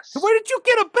that ass. Where did you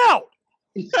get a belt?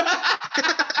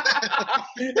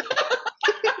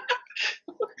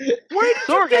 Where did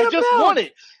Sorg, you get I a just belt? won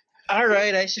it. All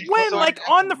right, I should. When, like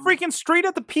on the freaking street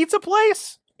at the pizza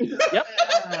place? Yep.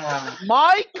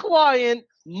 My client,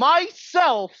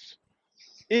 myself,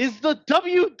 is the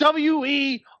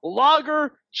WWE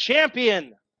Logger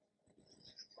Champion.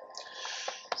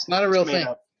 It's not a real Made thing.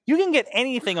 up. You can get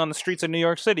anything on the streets of New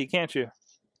York City, can't you?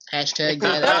 Hashtag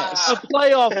dead ass. A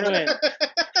playoff win.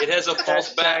 It has a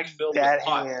false back filled with That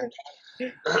pot. hand.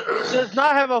 It does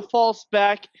not have a false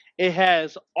back. It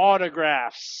has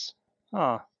autographs.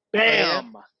 Huh.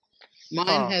 Bam. Mine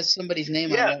Huh. has somebody's name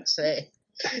Yeah. I won't say.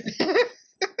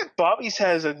 Bobby's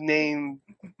has a name,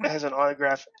 has an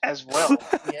autograph as well.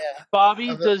 Yeah.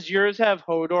 Bobby, does yours have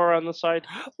Hodor on the side?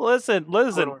 Listen.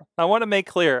 I want to make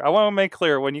clear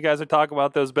when you guys are talking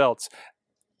about those belts.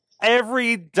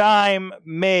 Every dime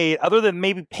made, other than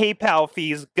maybe PayPal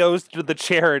fees, goes to the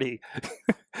charity.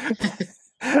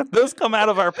 Those come out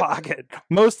of our pocket,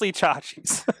 mostly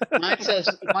Chachi's.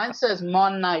 Mine says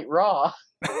Mon Night Raw.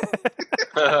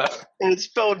 And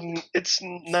it's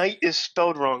night is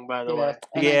spelled wrong, by the way.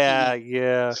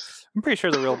 Yeah. I'm pretty sure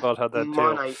the real belt had that too.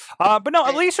 Monite. But no,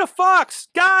 Alicia Fox,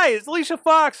 guys, Alicia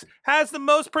Fox has the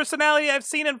most personality I've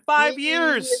seen in 5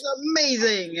 years. It's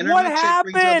amazing. And her What milkshake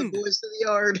brings all happened? the boys to the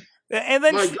yard. And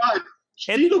then My God,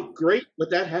 she looked great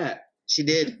with that hat. She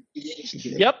did.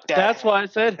 Yep, that's why I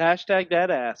said hashtag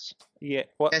that ass. yeah,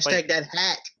 what? Hashtag that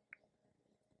hat.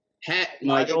 Hat,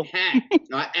 Michael, hat,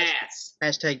 not ass.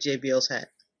 Hashtag JBL's hat.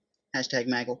 Hashtag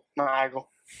Maggle.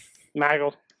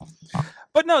 Maggle.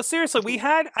 But no, seriously, we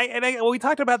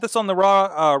talked about this on the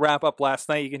Raw wrap up last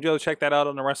night. You can go check that out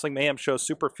on the Wrestling Mayhem Show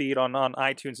super feed on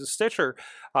iTunes and Stitcher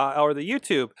or the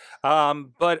YouTube.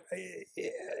 But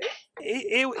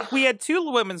we had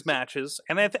 2 women's matches,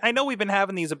 and I know we've been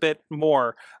having these a bit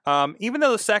more. Even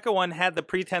though the second one had the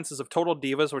pretenses of total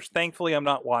divas, which thankfully I'm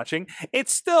not watching, it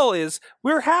still is.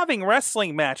 We're having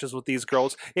wrestling matches with these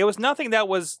girls. It was nothing that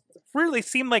was really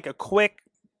seemed like a quick,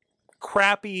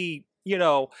 crappy.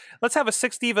 Let's have a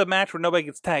 6 diva match where nobody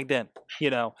gets tagged in.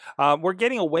 We're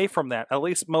getting away from that, at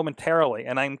least momentarily,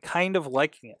 and I'm kind of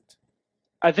liking it.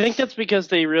 I think that's because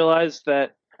they realize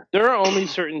that there are only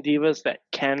certain divas that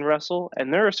can wrestle,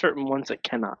 and there are certain ones that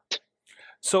cannot.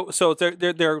 So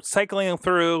they're cycling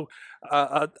through.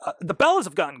 The Bellas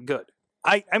have gotten good.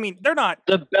 I mean, they're not.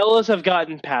 The Bellas have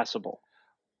gotten passable.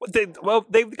 They've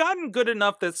gotten good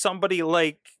enough that somebody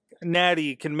like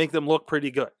Natty can make them look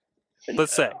pretty good.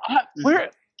 Let's say.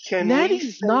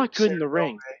 Natty's not good in the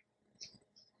ring.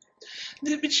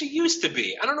 But she used to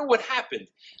be. I don't know what happened.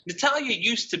 Natalya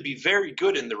used to be very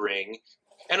good in the ring.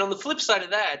 And on the flip side of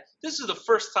that, this is the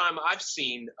first time I've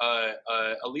seen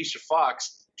Alicia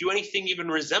Fox do anything even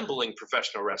resembling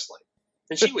professional wrestling.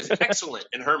 And she was excellent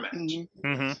in her match.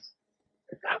 Mm-hmm.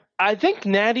 I think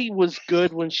Natty was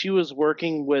good when she was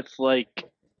working with like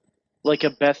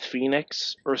a Beth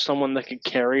Phoenix or someone that could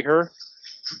carry her.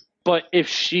 But if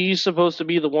she's supposed to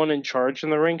be the one in charge in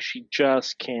the ring, she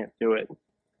just can't do it.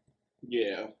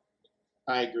 Yeah,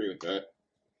 I agree with that.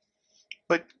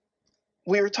 But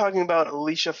we were talking about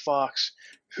Alicia Fox,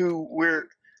 who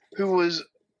was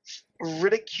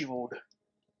ridiculed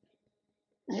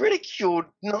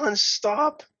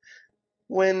nonstop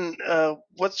when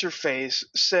what's her face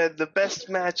said the best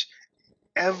match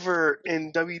ever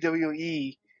in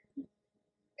WWE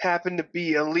happened to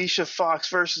be Alicia Fox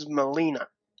versus Melina.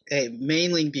 Hey,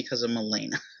 mainly because of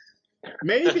Melina.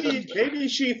 Maybe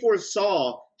she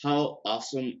foresaw how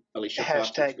awesome Alicia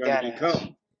Fox was going to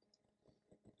become.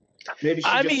 Maybe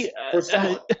she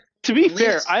foresaw it. To be fair,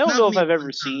 Melina's I don't not know if me I've ever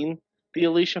one time. seen the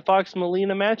Alicia Fox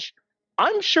Melina match.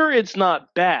 I'm sure it's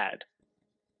not bad.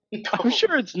 I'm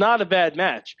sure it's not a bad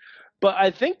match. But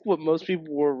I think what most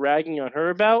people were ragging on her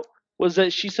about was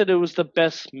that she said it was the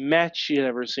best match she had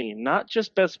ever seen, not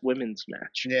just best women's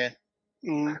match. Yeah.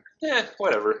 Yeah,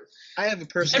 whatever. I have a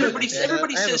personal. Everybody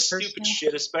says stupid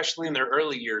shit, especially in their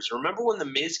early years. Remember when The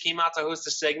Miz came out to host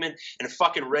a segment and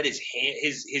fucking read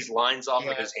his lines off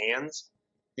of his hands?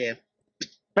 Yeah.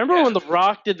 Remember when The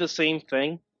Rock did the same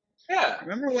thing? Yeah.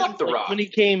 Remember Fuck The Rock. When he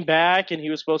came back and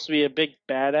he was supposed to be a big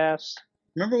badass?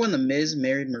 Remember when The Miz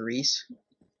married Maurice?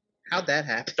 How'd that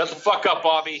happen? Shut the fuck up,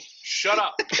 Bobby. Shut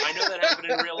up. I know that happened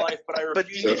in real life, but I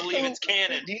refuse to believe it's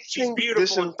canon. She's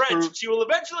beautiful and French, and she will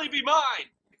eventually be mine.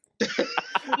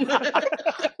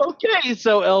 Okay,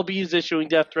 so LB is issuing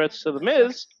death threats to The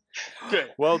Miz.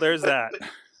 Well, there's that.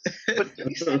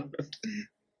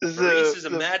 Maurice is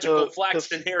a magical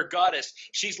flaxen hair goddess.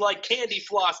 She's like candy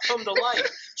floss come to life.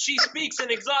 She speaks an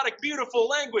exotic, beautiful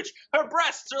language. Her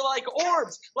breasts are like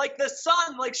orbs, like the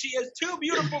sun, like she has 2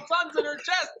 beautiful suns in her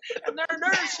chest, and they're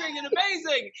nourishing and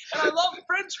amazing. And I love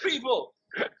French people.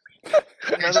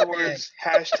 In other words,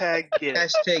 hashtag get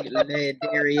it. Hashtag Le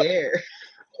Derriere.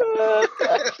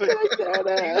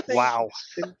 Wow.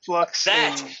 Influx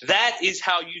That is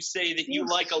how you say that you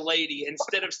like a lady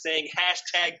instead of saying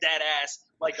hashtag that ass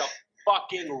like a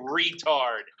fucking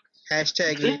retard.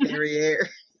 Hashtag Le Derriere.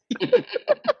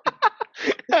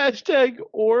 Hashtag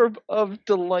orb of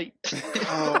delight.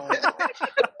 Oh.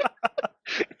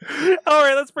 All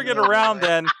right, let's bring it around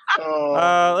then.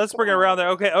 Let's bring it around there.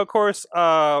 Okay, of course,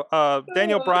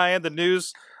 Daniel Bryan, the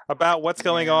news about what's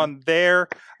going on there.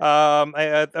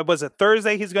 Was it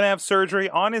Thursday? He's going to have surgery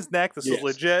on his neck. This is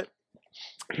legit.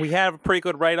 we have a pretty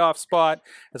good write-off spot,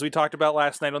 as we talked about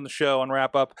last night on the show on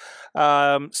wrap-up.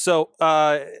 And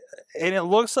it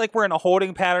looks like we're in a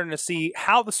holding pattern to see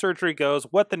how the surgery goes,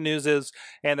 what the news is,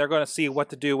 and they're going to see what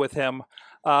to do with him.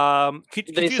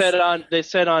 They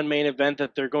said on Main Event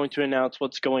that they're going to announce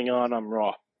what's going on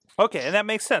Raw. Okay, and that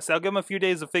makes sense. They'll give them a few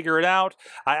days to figure it out.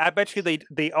 I bet you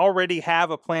they already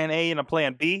have a plan A and a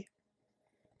plan B.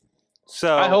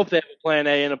 So I hope they have a plan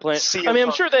A and a plan.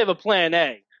 I'm sure they have a plan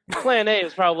A. Plan A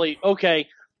is probably okay.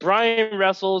 Brian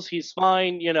wrestles, he's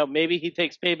fine. Maybe he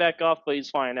takes Payback off, but he's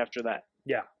fine after that.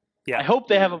 Yeah. I hope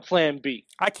they have a plan B.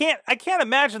 I can't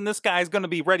imagine this guy's going to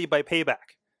be ready by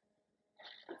Payback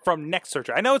from neck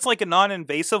surgery. I know it's like a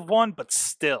non-invasive one, but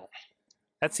still,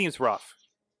 that seems rough.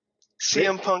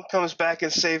 CM Punk comes back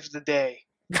and saves the day.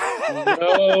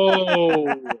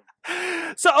 No.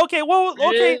 So okay,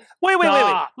 wait.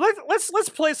 Let's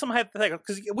play some hypothetical,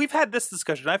 because we've had this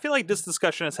discussion. I feel like this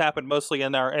discussion has happened mostly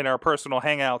in our personal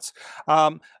hangouts.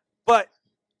 But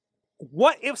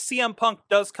what if CM Punk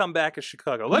does come back to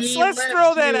Chicago? Let's throw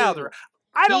that out there.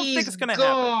 I don't think it's going to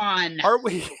happen. Are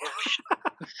we?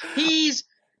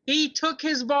 He took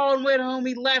his ball and went home.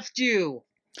 He left you.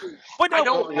 But I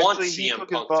don't want CM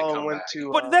Punk to come back.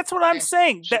 But that's what I'm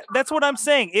saying. That's what I'm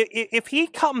saying. If he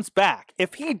comes back,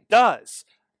 if he does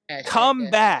come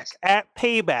back at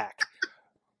Payback,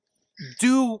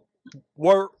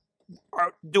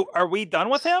 are we done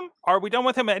with him? Are we done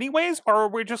with him anyways, or are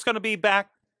we just going to be back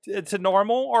to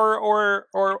normal, or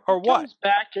what? Comes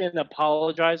back and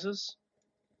apologizes.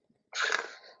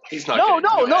 He's not.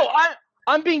 No.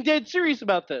 I'm being dead serious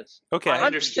about this. Okay, I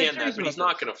understand that, but he's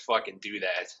not going to fucking do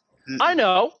that. I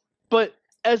know, but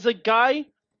as a guy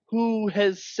who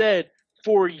has said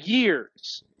for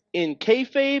years in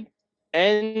kayfabe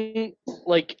and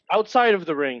like outside of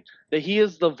the ring that he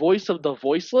is the voice of the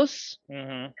voiceless,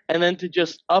 and then to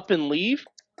just up and leave,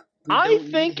 I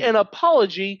think an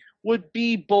apology would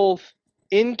be both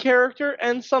in character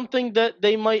and something that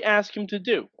they might ask him to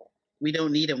do. We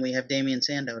don't need him. We have Damian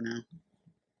Sandow now.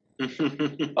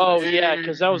 Oh yeah,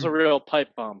 because that was a real pipe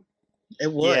bomb.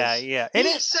 It was. Yeah. And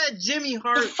it said Jimmy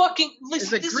Hart. This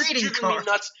is a has greeting driven card.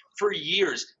 me nuts for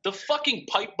years. The fucking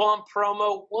pipe bomb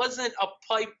promo wasn't a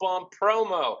pipe bomb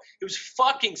promo. It was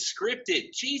fucking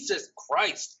scripted. Jesus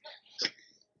Christ.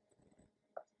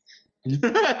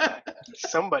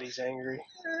 Somebody's angry.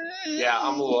 Yeah,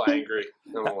 I'm a little angry.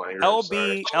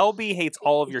 LB hates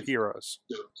all of your heroes.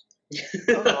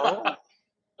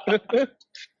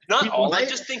 Not all. I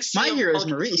just think my hero is CM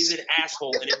Punk Maurice. is an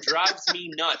asshole, and it drives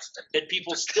me nuts that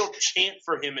people still chant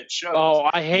for him at shows. Oh,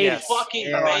 I hate He it.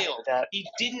 fucking bailed.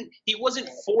 He wasn't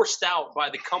forced out by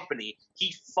the company.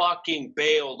 He fucking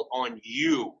bailed on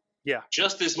you. Yeah.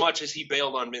 Just as much as he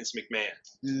bailed on Vince McMahon.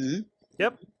 Mm-hmm.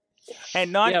 Yep.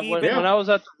 And not even when I was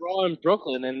at the Raw in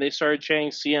Brooklyn and they started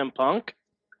chanting CM Punk,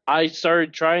 I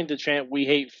started trying to chant "We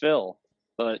Hate Phil,"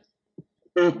 but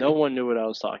no one knew what I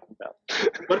was talking about.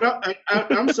 But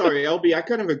I'm sorry, LB. I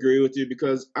kind of agree with you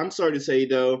because I'm sorry to say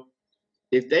though,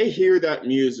 if they hear that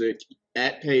music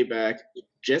at Payback,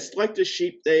 just like the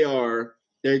sheep they are,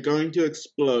 they're going to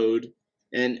explode.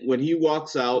 And when he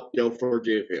walks out, they'll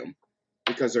forgive him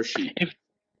because they're sheep.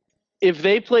 If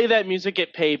they play that music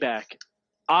at Payback,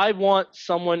 I want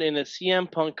someone in a CM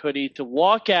Punk hoodie to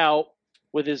walk out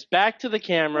with his back to the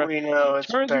camera,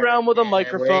 turns around with a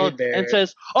microphone, and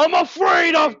says, "I'm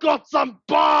afraid I've got some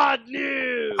bad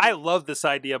news." I love this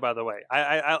idea, by the way.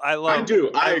 I love. I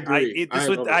do. I agree.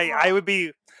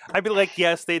 I'd be like,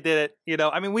 yes, they did it.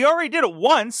 I mean, we already did it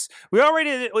once. We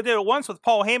did it once with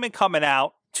Paul Heyman coming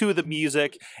out to the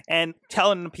music and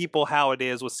telling the people how it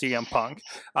is with CM Punk.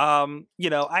 I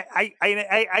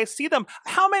see them.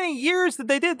 How many years did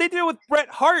they did? They did it with Bret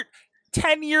Hart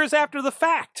 10 years after the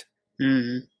fact.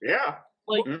 Mm-hmm. Yeah.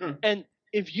 And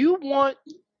if you want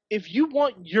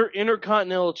your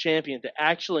Intercontinental Champion to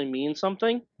actually mean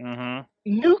something,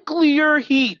 nuclear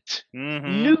heat.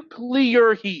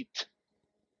 Nuclear heat.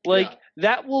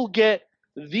 That will get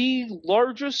the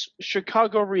largest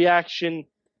Chicago reaction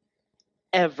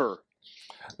ever.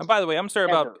 And by the way,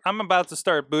 I'm about to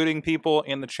start booting people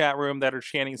in the chat room that are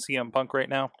chanting CM Punk right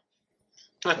now.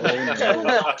 Something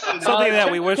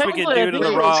that we wish we could do to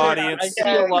the Raw audience.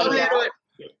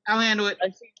 I'll handle it.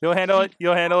 You'll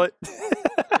handle it.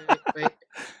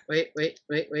 Wait.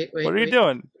 What are you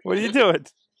doing? What are you doing?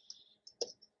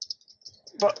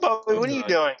 Bobby, what are you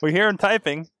doing? We hear him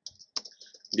typing.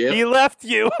 Yep. He left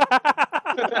you.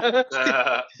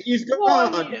 He's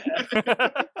gone.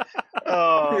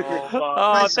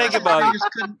 Oh, thank you, Bobby.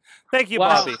 Thank you,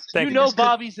 Wow. Bobby. Thank You you. know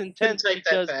Bobby's intense type that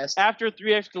because fast. after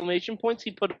 3 exclamation points,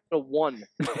 he put a 1.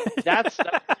 That's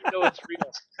you know it's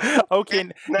real. Okay,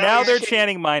 now they're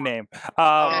chanting my name.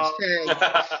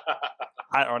 Hashtag.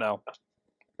 I don't know.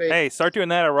 Wait. Hey, start doing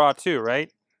that at Raw too, right?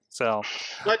 So,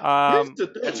 But here's the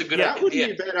thing. That's a good that wouldn't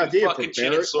idea. be a bad You idea for fucking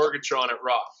chanted Barrett. Sorgatron at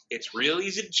Raw. It's real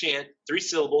easy to chant. 3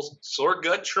 syllables.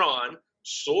 Sorgatron.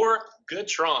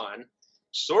 Sorgatron.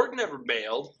 Sorg never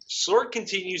bailed. Sorg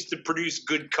continues to produce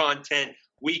good content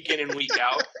week in and week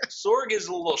out. Sorg is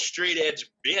a little straight edge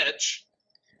bitch.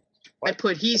 I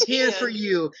put, he's here for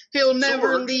you. He'll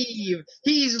never Sorg. leave.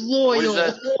 He's What is loyal.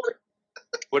 that?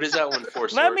 What is that one for,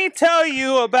 Sorg? let me tell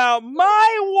you about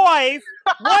my wife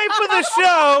of the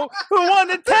show, who won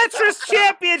the Tetris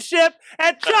Championship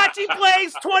at Chachi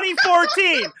Plays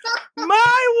 2014.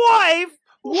 My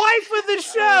wife of the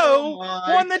show,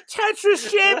 won the Tetris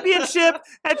Championship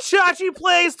at Chachi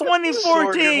Plays Sword, you're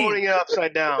 2014. holding it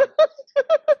upside down.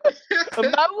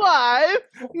 My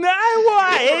wife.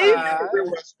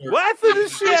 My wife of the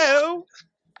show.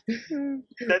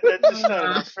 That just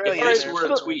sounded Australian. If this there. were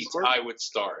a tweet, I would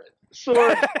star it.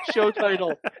 Sword show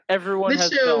title. Everyone This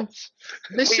has show- belts.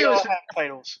 This We show, all have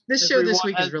titles. this show this Everyone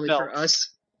week has is really for belts. us.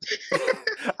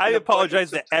 I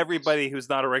apologize to everybody who's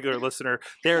not a regular listener.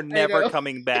 They're never know.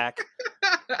 coming back.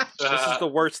 This is the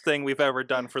worst thing we've ever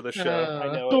done for the show.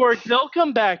 I know it. Sword, they'll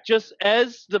come back just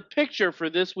as the picture for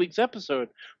this week's episode.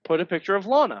 Put a picture of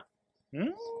Lana.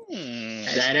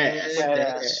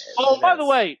 Badass. Oh, by the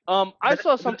way, I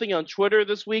saw something on Twitter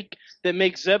this week that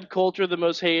makes Zeb Coulter the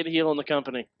most hated heel in the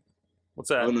company. What's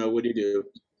that? Oh no, what do you do?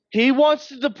 He wants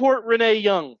to deport Renee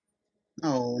Young.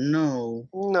 Oh no,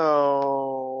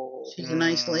 No. she's a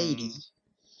nice lady.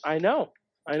 I know,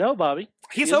 Bobby.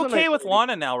 He's He is a okay nice with lady.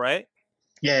 Lana now, right?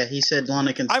 Yeah, he said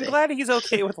Lana can stay. I'm glad he's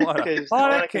okay with Lana. Okay,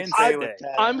 Lana Lana can can stay stay. with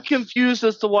that. I'm confused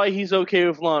as to why he's okay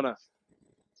with Lana.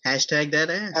 Hashtag that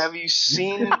ass. Have you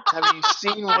seen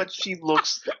what she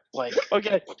looks like?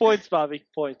 Okay, points, Bobby,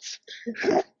 points.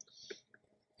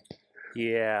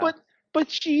 Yeah. But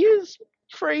she is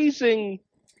praising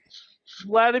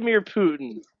Vladimir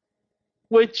Putin,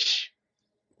 which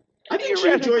I think she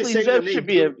enjoys theoretically saying the Zeb name should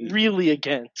be Putin. really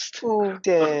against,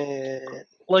 Putin.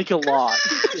 like a lot.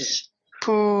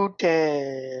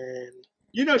 Putin.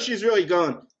 You know she's really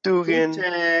going. Dugan.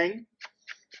 Tang.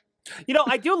 You know,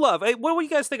 I do love. What do you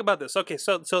guys think about this? Okay,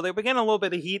 so they began a little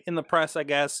bit of heat in the press, I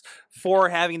guess, for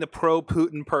having the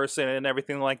pro-Putin person and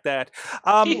everything like that.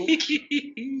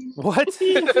 What? What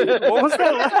was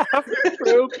that laugh?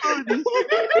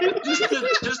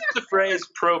 just the phrase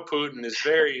 "pro Putin" is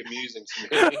very amusing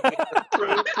to me.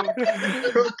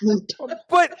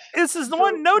 But this is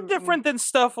no different than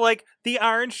stuff like the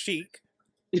Iron Sheik,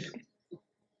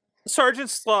 Sergeant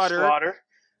Slaughter.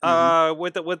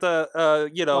 With the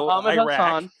Muhammad Iraq,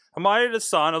 Hassan. Muhammad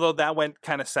Hassan, although that went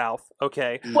kind of south.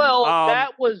 Okay, Well, Um,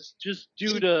 that was just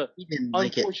due to He didn't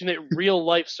like it. unfortunate real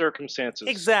life circumstances.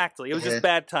 exactly. It was just Yeah.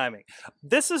 bad timing.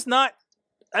 This is not.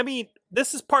 I mean,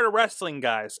 this is part of wrestling,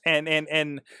 guys,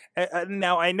 and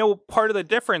now I know part of the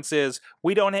difference is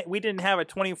we didn't have a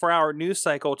 24-hour news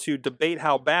cycle to debate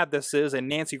how bad this is and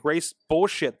Nancy Grace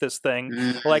bullshit this thing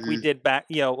like we did back,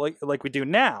 like we do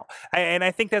now. And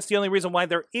I think that's the only reason why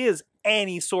there is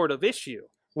any sort of issue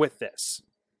with this.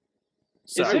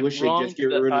 So, Is I it wish they'd wrong just get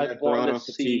that rid of I that wanna broad off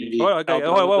the see- TV. oh, okay.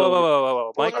 Alabama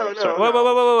Whoa, Mike. Well, no, Sorry,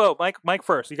 no. whoa. Mike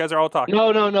first. You guys are all talking.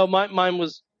 No. Mine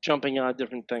was jumping on a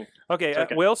different thing. Okay,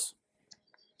 Okay. Wills.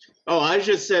 Oh, I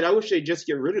just said I wish they'd just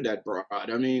get rid of that broad.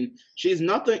 I mean, she's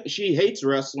nothing. She hates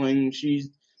wrestling. She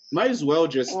might as well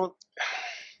just. Well,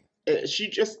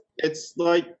 It's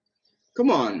like, come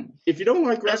on. If you don't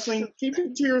like wrestling, keep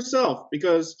it to yourself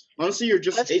because honestly, you're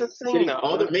just That's the thing, getting though.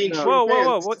 all the mainstream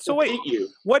Whoa. fans So to wait. hate you.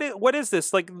 What is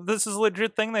this? Like, this is a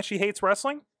legit thing that she hates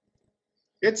wrestling?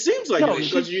 It seems like No, it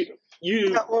because you.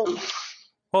 Well,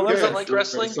 Go let's Doesn't ahead, like Stuart,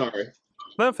 wrestling? Sorry.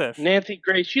 let him finish. Nancy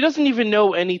Grace. She doesn't even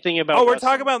know anything about. Oh, we're wrestling.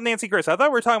 talking about Nancy Grace. I thought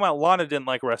we were talking about Lana didn't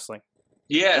like wrestling.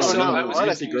 Yeah, Oh, so no, I was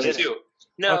Nancy confused Grace. too.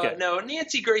 No, Okay. no,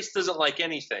 Nancy Grace doesn't like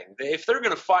anything. If they're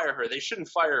going to fire her, they shouldn't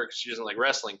fire her because she doesn't like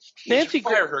wrestling. They Nancy should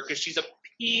fire her because she's a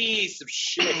piece of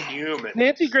shit human.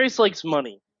 Nancy Grace likes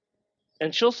money,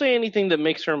 and she'll say anything that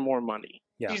makes her more money.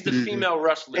 Yeah. She's the Mhm. female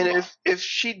wrestling. and mom. if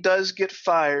she does get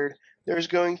fired, there's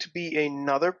going to be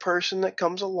another person that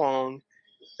comes along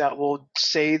that will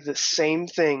say the same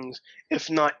things, if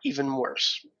not even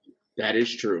worse. That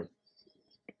is true.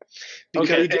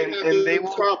 Because, Okay, and they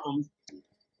will. problems.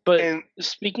 But And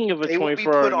speaking of a they will be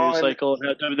 24-hour put news on cycle and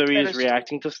how WWE is pedestal.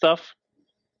 reacting to stuff,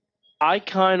 I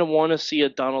kind of want to see a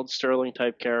Donald Sterling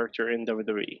type character in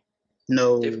WWE.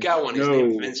 No. They've got one. His No.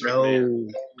 name's Vince McMahon.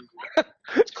 No.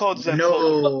 It's called Zeb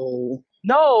Colter.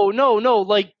 No. No.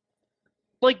 Like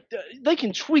they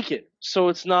can tweak it so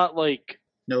it's not like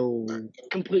No.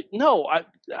 complete. No,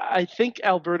 I think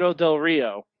Alberto Del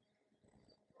Rio,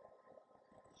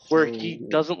 where he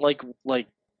doesn't like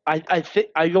I think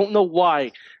I don't know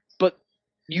why, but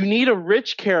you need a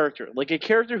rich character, like a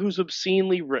character who's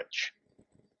obscenely rich,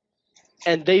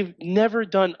 and they've never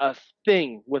done a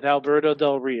thing with Alberto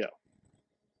Del Rio.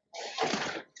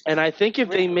 And I think if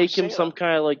they make him some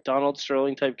kind of like Donald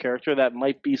Sterling type character, that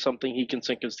might be something he can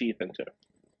sink his teeth into.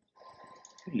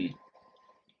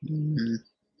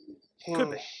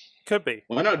 Could be.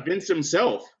 Why not Vince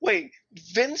himself? Wait,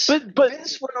 Vince. But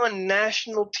Vince went on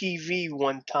national TV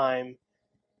one time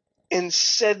and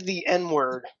said the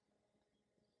N-word.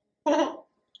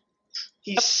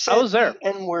 He said was there. the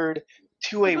N-word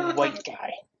to a white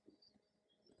guy.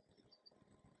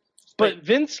 But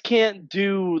Vince can't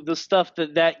do the stuff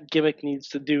that gimmick needs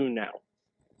to do now.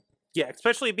 Yeah,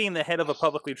 especially being the head of a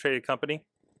publicly traded company.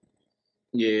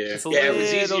 Yeah. It's a Yeah, it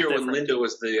was little easier when different. Linda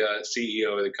was the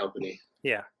CEO of the company.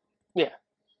 Yeah.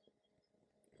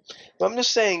 But I'm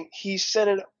just saying, he said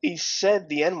it. He said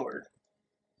the N-word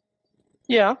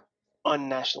Yeah. on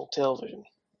national television,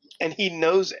 and he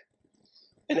knows it,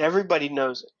 and everybody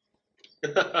knows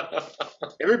it.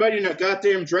 Everybody in that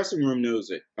goddamn dressing room knows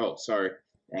it. Oh, sorry.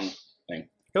 Wrong thing.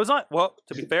 It was on. Well,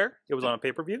 to be fair, it was on a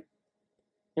pay-per-view.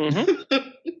 Mm-hmm.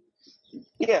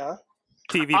 Yeah.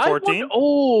 TV 14.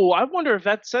 I wonder if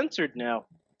that's censored now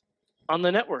on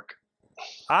the network.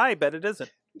 I bet it isn't.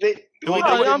 They,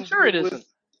 I'm sure it isn't. isn't.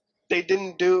 They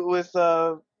didn't do it with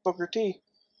Booker T.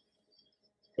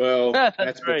 Well, That's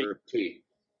that's right. Booker T.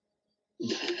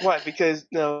 Why? Because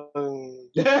no. What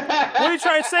are you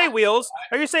trying to say, Wheels?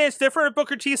 Are you saying it's different if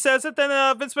Booker T says it than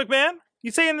Vince McMahon?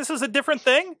 You saying this is a different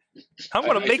thing? I'm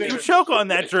going to make you choke on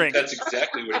that drink. That's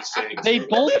exactly what he's saying. They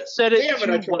both said it Damn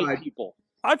it, I to white tried. people.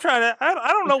 I'm trying to. I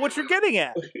don't know what you're getting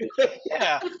at.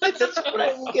 Yeah, that's what I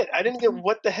didn't get. I didn't get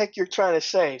what the heck you're trying to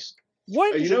say.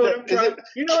 What? You know what I'm trying.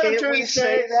 You know what I'm Can't trying we to say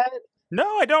say? that?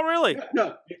 No, I don't really.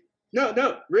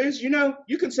 No, Riz. You know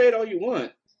you can say it all you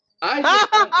want. I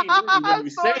just don't be rude when you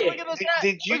say Look it. at the chat.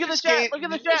 Did you Look at the just chat. get- Look at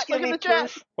the did you just chat. get Look at any the chat.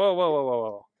 proof?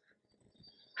 Whoa.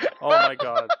 Oh my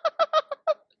God.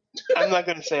 I'm not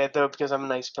going to say it though because I'm a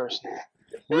nice person.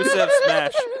 Rusev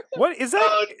Smash. What is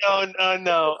that?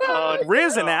 No.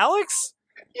 Riz and Alex?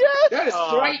 Yes. That is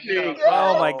Oh, frightening. no.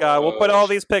 Oh my God. We'll put all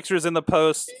these pictures in the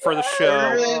post for the show.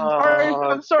 All right,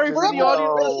 I'm sorry for the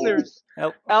audio no. listeners.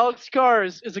 El- Alex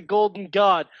Cars is a golden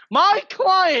god. My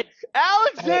client,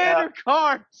 Alexander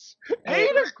Cars,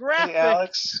 made a Hey, graphic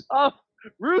Alex. of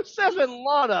Rusev and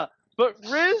Lana, but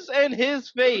Riz and his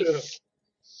face.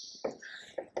 Oh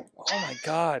my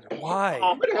God. Why?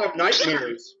 I'm gonna have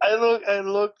nightmares. I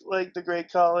look like the Great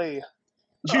Khali.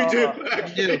 You do.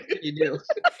 You do.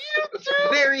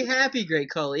 Very happy, Great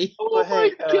Cully. Oh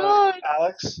Hey, my god.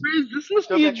 Alex. Riz, this must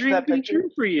Go be a back to dream that come picture. true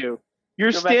for you. You're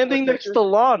Go back to standing that next picture. to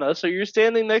Lana, so you're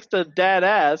standing next to Dad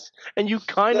Ass, and you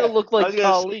kind of Yeah, look I like was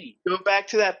gonna say- Khali. Go back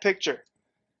to that picture.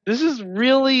 This is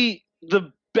really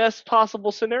the best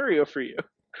possible scenario for you.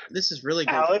 This is really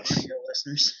great Alex? for audio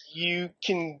listeners. You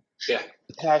can Yeah.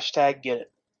 hashtag get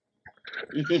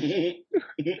it.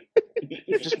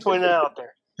 Just point it out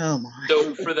there. Oh my.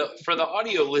 So for the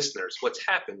audio listeners, what's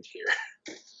happened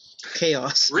here?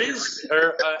 Chaos.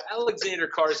 Alexander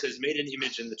Cars has made an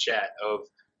image in the chat of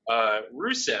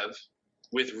Rusev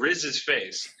with Riz's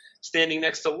face standing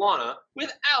next to Lana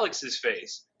with Alex's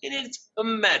face, and it's a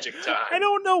magic time. I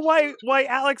don't know why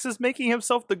Alex is making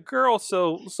himself the girl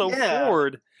so Yeah.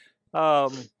 forward.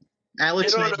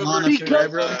 Alex Head on made over Lana to, Because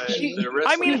forever. the I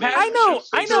Wrestling mean, Mayhem I know- Show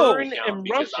I know- Facebook account,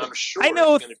 because I'm sure I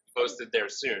know- it's going to be posted there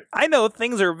soon. I know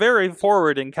things are very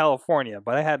forward in California,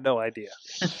 but I had no idea.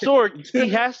 Sorg, he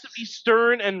has to be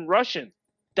stern and Russian.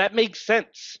 That makes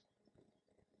sense.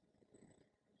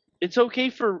 It's okay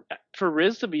for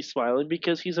Riz to be smiling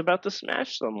because he's about to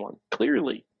smash someone.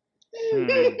 Clearly. Hmm.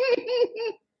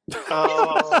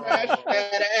 Oh. Smash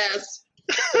that ass.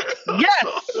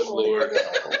 Yes. Lord.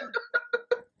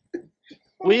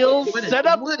 Wheels, What is- set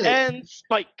up, what is- and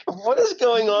spike. What is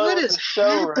going on What with is the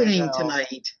show happening right now?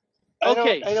 tonight?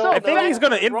 Okay, I don't I so think know. he's going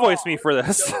to Raw. invoice me for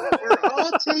this. We're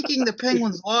all taking the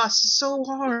Penguins' loss so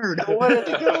hard. I wanted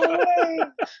to go away.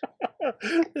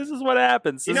 This is what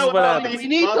happens. You This know is what what, happens. We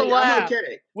need to Bobby, laugh. I'm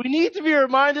okay. We need to be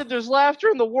reminded there's laughter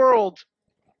in the world.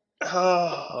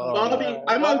 Oh,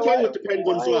 I'm why- okay why- with the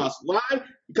Penguins' why- loss. Why?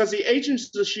 Because the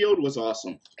Agents of S.H.I.E.L.D. was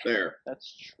awesome. There.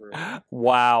 That's true.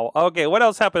 Wow. Okay, what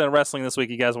else happened in wrestling this week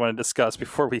you guys want to discuss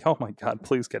before we... Oh my god,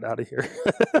 please get out of here.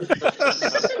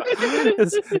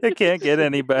 It can't get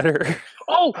any better.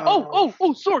 Oh,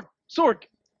 Sorg.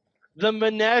 The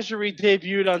Menagerie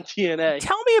debuted on TNA.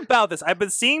 Tell me about this. I've been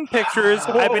seeing pictures.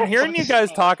 I've been hearing you guys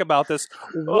talk about this.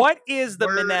 What is the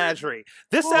Word. menagerie?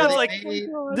 This Were sounds they like made-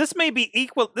 this may be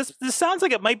equal. This sounds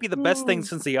like it might be the best thing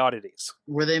since the oddities.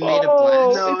 Were they made of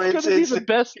Oh, glass? No, it's it's- gonna be it's the a-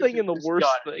 best thing and the it's worst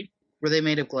got thing. Were they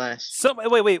made of glass? So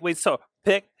wait. So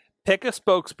pick a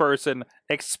spokesperson.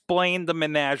 Explain the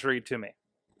menagerie to me.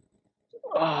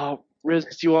 Oh, Riz,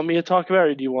 do you want me to talk about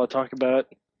it, or do you want to talk about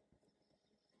it?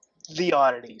 The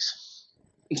oddities.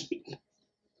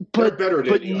 They're better than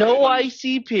But the no Oddities.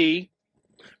 ICP,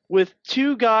 with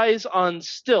two guys on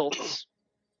stilts,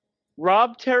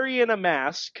 Rob Terry in a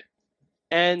mask,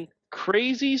 and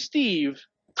Crazy Steve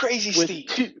Crazy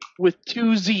Steve. with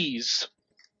two Z's.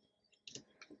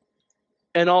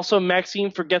 And also Maxine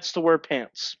forgets to wear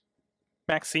pants.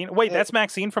 Maxine. Wait, Yeah. that's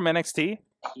Maxine from NXT.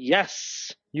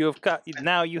 Yes. You have got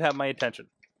now. You have my attention.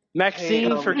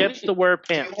 Maxine Hey, forgets to wear Do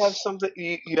pants. you have something?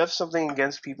 You have something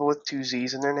against people with two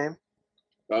Z's in their name?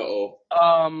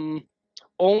 Uh-oh.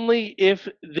 Only if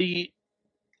the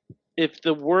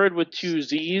word with two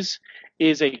Z's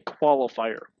is a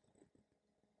qualifier.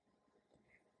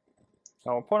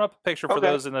 I'll put up a picture for Okay.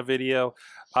 those in the video.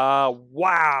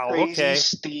 Wow. Crazy Okay.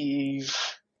 Steve.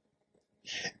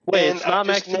 Wait, and it's not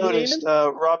I just Maxine noticed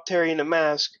Rob Terry in a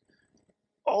mask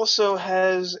also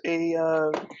has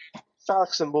a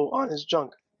phallic symbol on his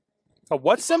junk. A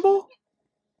what symbol?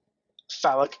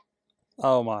 Phallic.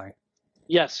 Oh my.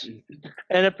 Yes.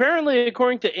 And apparently,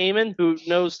 according to Eamon, who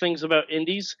knows things about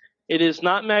indies, it is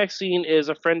not Maxine, it is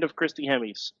a friend of Christy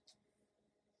Hemmy's.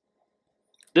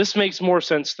 This makes more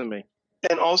sense to me.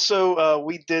 And also,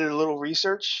 we did a little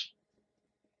research.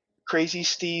 Crazy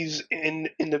Steve's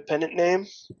independent name.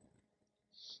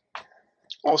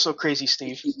 Also Crazy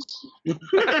Steve.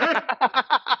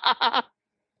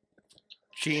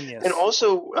 Genius. And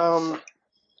also,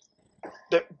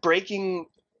 the breaking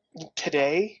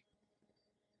today,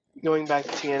 going back to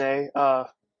TNA,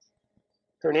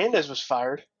 Hernandez was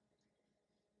fired.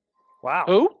 Wow.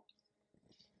 Who?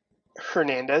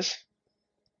 Hernandez.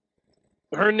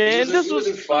 Hernandez he was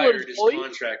wasn't still fired. His employed?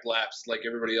 contract lapsed like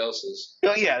everybody else's.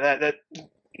 Oh yeah, that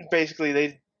basically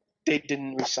they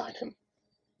didn't resign him.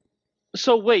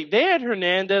 So wait, they had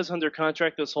Hernandez under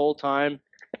contract this whole time,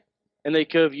 and they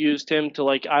could have used him to,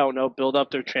 like, I don't know, build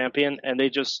up their champion, and they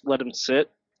just let him sit.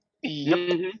 Yep.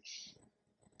 Mhm.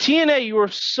 TNA, you are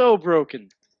so broken.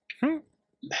 Hmm.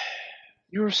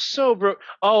 You were so broke.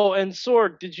 Oh, and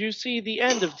Sorg, did you see the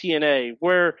end of TNA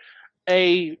where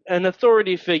an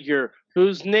authority figure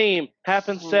whose name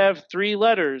happens to have 3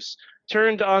 letters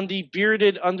turned on the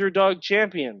bearded underdog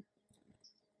champion?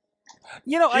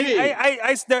 You know, Gee.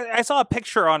 I saw a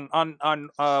picture on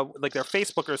like their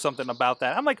Facebook or something about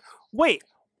that. I'm like, wait,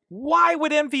 why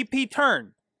would MVP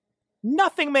turn?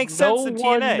 Nothing makes sense in No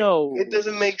one TNA. knows. It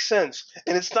doesn't make sense,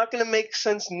 and it's not going to make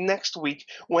sense next week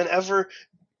whenever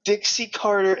Dixie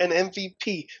Carter and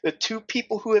MVP, the two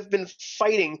people who have been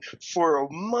fighting for a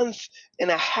month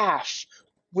and a half,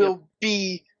 will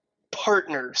be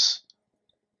partners.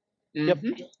 Yep.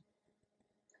 Mhm.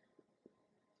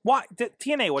 Why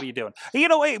TNA? What are you doing? You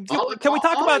know, wait, All- can we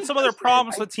talk all about I'm some other saying,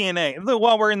 problems with TNA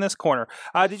while we're in this corner?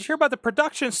 Did you hear about the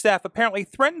production staff apparently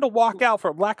threatened to walk out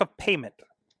for lack of payment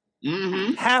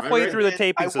Mhm. halfway I read through the I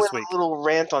tapings this went week? a little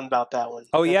rant on about that one.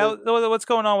 Oh yeah, what's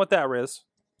going on with that, Riz?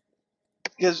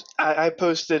 Because I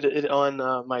posted it on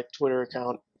my Twitter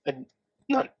account. And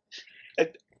not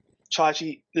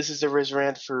Chachi, this is the Riz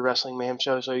rant for Wrestling Mayhem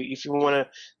show. So if you want to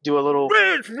do a little,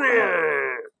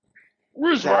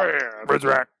 Riz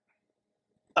Rat.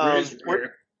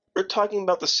 we're talking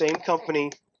about the same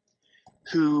company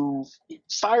who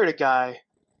fired a guy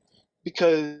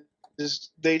because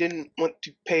they didn't want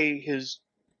to pay his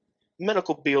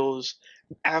medical bills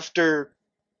after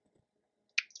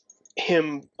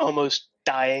him almost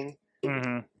dying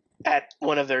Mm-hmm. at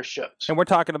one of their shows. And we're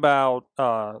talking about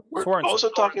We're Sorensen.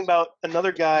 also talking about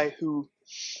another guy who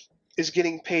is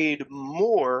getting paid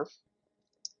more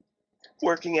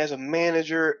working as a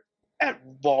manager at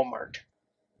Walmart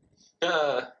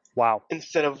Wow.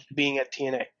 instead of being at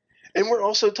TNA. And we're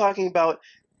also talking about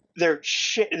the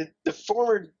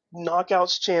former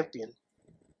Knockouts champion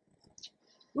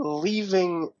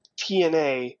leaving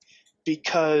TNA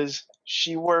because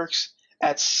she works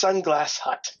at Sunglass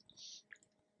Hut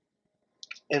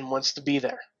and wants to be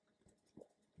there.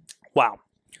 Wow.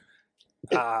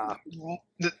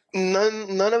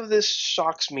 None of this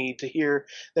shocks me to hear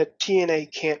that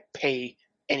TNA can't pay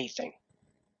anything.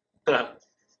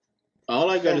 All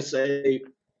I gotta say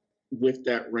with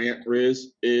that rant,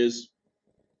 Riz, is,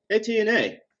 hey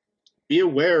TNA, be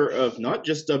aware of not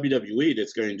just WWE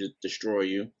that's going to destroy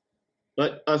you,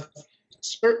 but a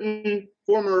certain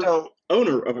former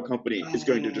owner of a company is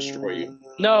going to destroy you.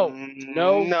 No.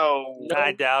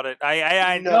 I doubt it.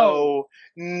 I No.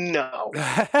 No,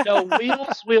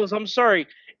 Wheels, I'm sorry.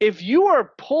 If you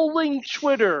are polling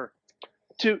Twitter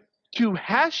to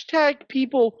hashtag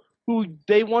people who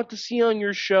they want to see on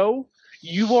your show,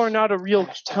 you are not a real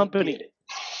company.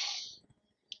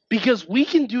 Because we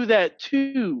can do that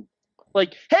too.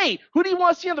 Like, hey, who do you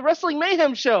want to see on the Wrestling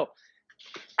Mayhem show?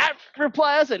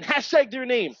 Reply us and hashtag their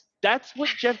name. That's what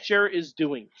Jeff Jarrett is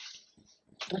doing.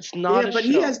 That's not a but show.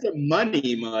 he has the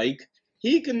money, Mike.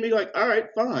 He can be like, all right,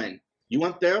 fine. You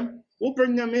want them? We'll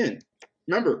bring them in.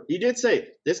 Remember, he did say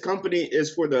this company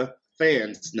is for the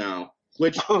fans now,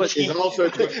 which is also.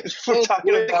 We're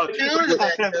talking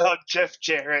about Jeff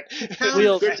Jarrett.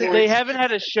 Wheels, they haven't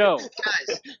had a show.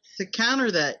 Guys, to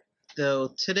counter that,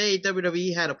 though, today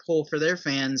WWE had a poll for their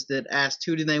fans that asked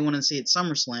who do they want to see at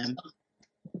SummerSlam,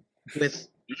 with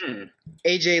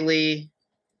AJ Lee,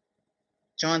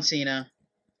 John Cena,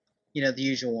 the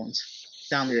usual ones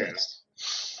down the list.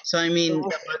 So I mean,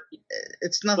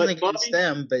 it's nothing against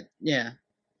them, but yeah.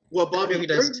 Well, Bobby,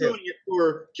 they're doing it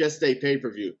for just a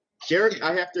pay-per-view. Jarrett,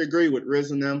 I have to agree with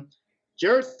Riz and them.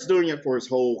 Jarrett's doing it for his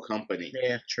whole company.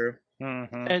 Yeah, true.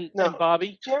 Mm-hmm. And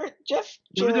Bobby, Jeff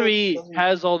WWE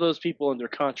has all those people under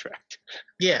contract.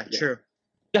 Yeah, true.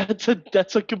 That's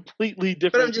a completely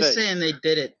different. But I'm just thing. saying they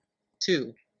did it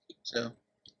too. So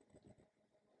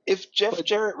if Jeff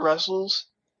Jarrett wrestles,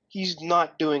 he's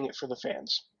not doing it for the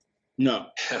fans. No.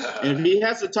 And if he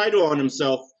has the title on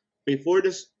himself before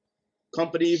this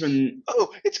company even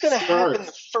it's going to happen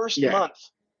the first month.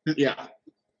 Yeah.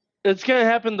 It's going to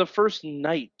happen the first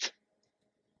night.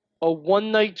 A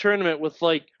one-night tournament with,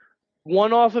 like,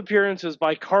 one-off appearances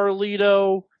by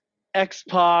Carlito,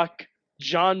 X-Pac,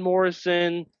 John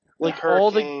Morrison, like all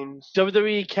the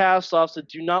WWE cast-offs that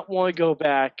do not want to go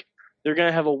back. They're going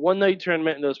to have a one-night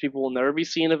tournament, and those people will never be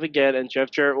seen of again, and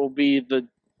Jeff Jarrett will be the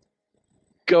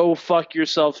go fuck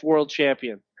yourself world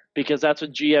champion, because that's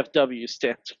what GFW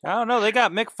stands for. I don't know. They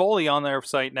got Mick Foley on their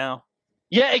site now.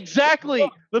 Yeah, exactly.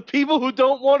 The people who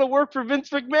don't want to work for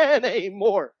Vince McMahon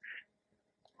anymore.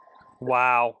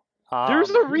 Wow. There's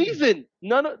a reason.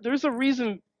 There's a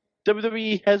reason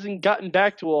WWE hasn't gotten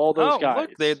back to all those guys.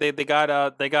 Look, they got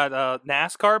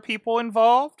NASCAR people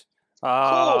involved.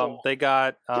 Cool. They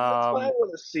got That's what I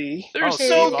want to see. They're Steve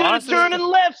so good at Austin. turning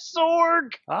left,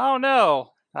 Sorg. I don't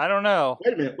know.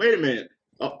 Wait a minute.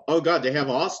 Oh God, they have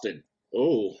Austin.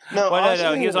 Oh. No,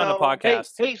 he was on the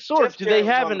podcast. Hey, Sorg, do they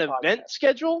have an event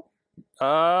schedule?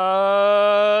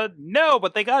 No,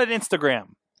 but they got an Instagram.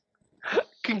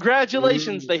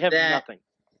 Congratulations, they have nothing.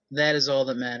 That is all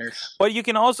that matters. But you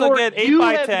can also Sorg, get 8x10s. You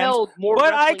have held more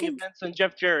but wrestling events than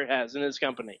Jeff Jarrett has in his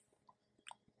company.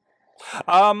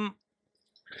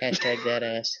 Hashtag that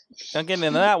ass. I'm getting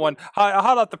into that one.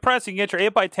 Hot off the press, you can get your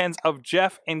 8x10s of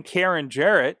Jeff and Karen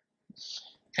Jarrett.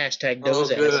 Hashtag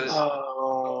those asses.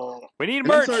 We need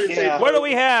merch. What do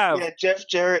we have? Yeah, Jeff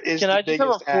Jarrett is. Can the I just have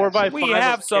a biggest 4x5? ass. We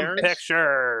have some Karen's?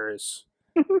 pictures.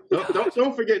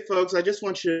 Don't forget, folks. I just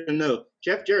want you to know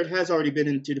Jeff Jarrett has already been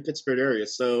into the Pittsburgh area,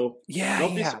 so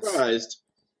don't be surprised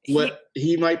what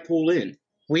he might pull in.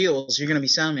 Wheels, you're gonna be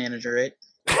sound manager, right?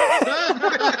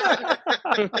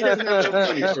 He doesn't have no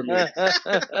money for me.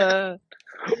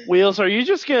 Wheels, are you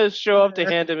just gonna show up to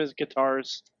hand him his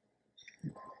guitars?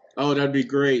 Oh, that'd be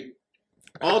great.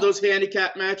 All those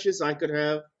handicap matches I could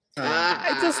have.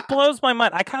 It just blows my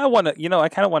mind. I kind of want to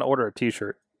order a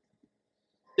T-shirt.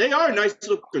 They are nice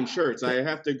looking shirts. I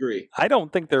have to agree. I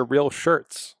don't think they're real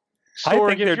shirts.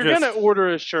 Sorg, if you're gonna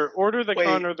order a shirt, order the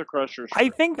Connor the Crusher shirt. I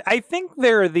think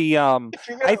they're the If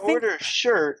you're gonna order a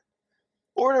shirt,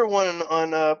 order one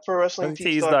on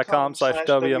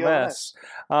ProWrestlingTees.com/WMS.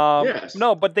 Yes.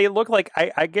 No, but they look like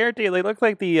I guarantee they look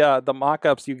like the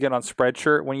mock-ups you get on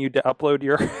Spreadshirt when you upload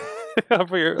your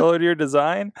upload your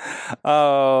design.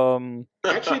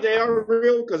 Actually, they are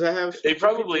real because I have. They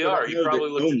probably are. He probably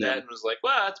looked at that and was like,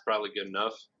 "Well, that's probably good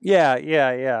enough." Yeah.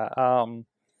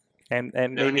 And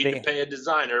no maybe need they to pay a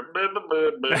designer. But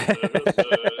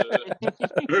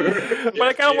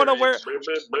I kind of want to wear.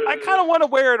 I kind of want to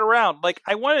wear it around. Like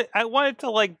I want it to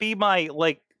like be my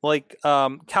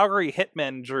Calgary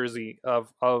Hitmen jersey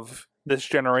of this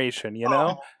generation. You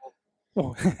know.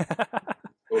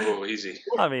 whoa, easy.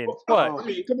 I mean, I what?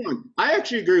 mean, come on. I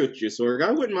actually agree with you, Sorg.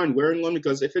 I wouldn't mind wearing one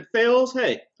because if it fails,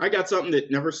 hey, I got something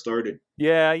that never started.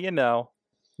 Yeah, you know.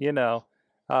 So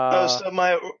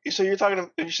you're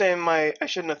saying I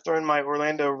shouldn't have thrown my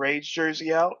Orlando Rage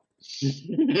jersey out?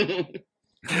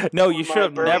 No, Or you should my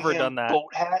have never Birmingham done that.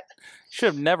 Bolt hat? Should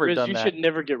have never Riz, done you that. should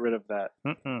never get rid of that.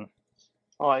 Mm-mm.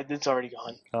 Oh, it's already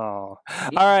gone. Oh. All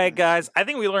right, guys. I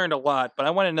think we learned a lot, but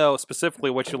I want to know specifically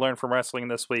what you learned from wrestling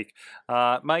this week.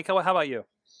 Mike, how about you?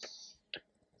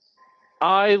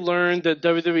 I learned that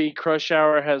WWE Crush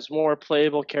Hour has more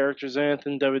playable characters in it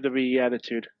than WWE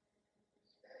Attitude.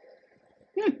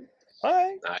 All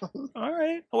right. All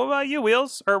right. What about you,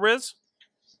 Wheels or Riz?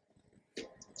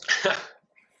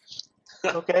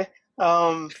 Okay.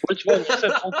 Which one's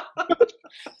simple?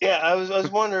 Yeah, I was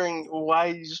wondering why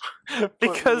you just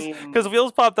because me in- because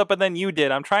Wheels popped up and then you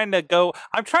did. I'm trying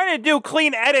to do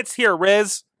clean edits here,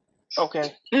 Riz.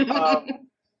 Okay.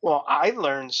 Well, I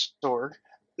learned, Sorg,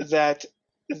 that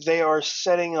they are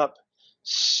setting up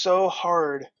so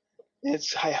hard.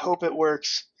 I hope it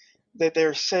works. That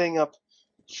they're setting up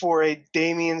for a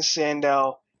Damian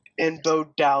Sandow and Bo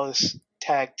Dallas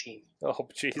tag team. Oh,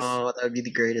 jeez. Oh, that would be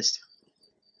the greatest.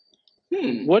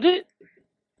 Would it?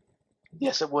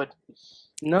 Yes, it would.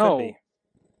 Could No. be.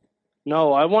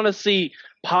 No, I want to see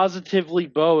positively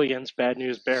Bo against Bad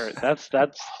News Barrett. That's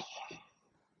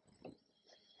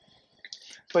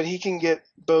But he can get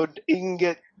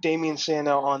Damian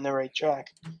Sandow on the right track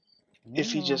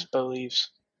if he just believes.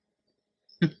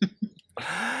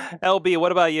 LB,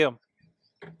 what about you?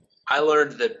 I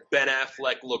learned that Ben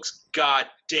Affleck looks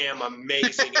goddamn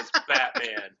amazing as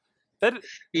Batman.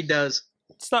 He does.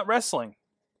 It's not wrestling.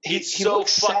 He's he so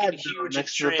looks fucking sad, though, huge. It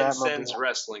next to the transcends Batmobile.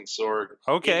 wrestling, Sorg.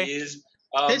 Okay. It is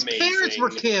His amazing. parents were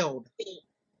killed.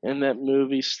 and that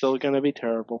movie's still gonna be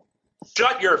terrible.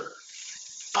 Shut your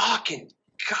fucking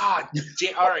god.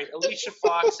 All right, Alicia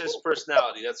Fox has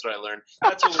personality. That's what I learned.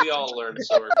 That's what we all learned,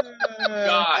 Sorg.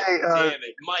 God Hey, damn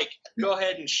it, Mike. Go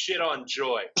ahead and shit on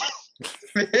Joy.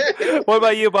 What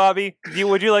about you, Bobby?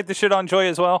 Would you like to shit on Joy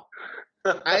as well?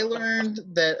 I learned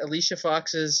that Alicia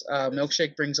Fox's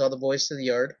milkshake brings all the boys to the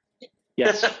yard,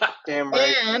 Yes. Damn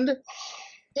right. and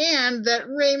that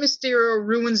Rey Mysterio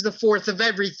ruins the fourth of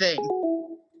everything.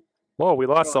 Whoa, we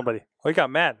lost somebody. We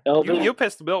got mad. LB. You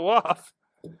pissed Bill off.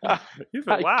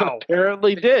 Wow.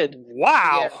 Apparently did.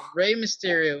 Wow. Yeah, Rey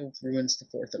Mysterio ruins the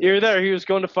fourth of You're there. He was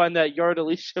going to find that yard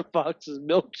Alicia Fox's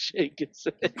milkshake is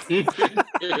in.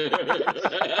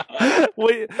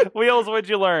 Wheels, what'd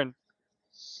you learn?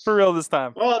 For real this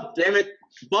time. Oh, damn it.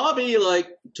 Bobby,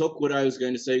 took what I was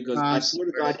going to say because I swear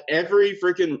to God, every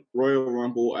freaking Royal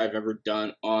Rumble I've ever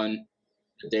done on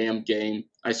the damn game,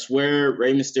 I swear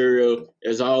Rey Mysterio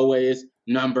is always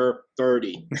number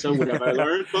 30. So what have I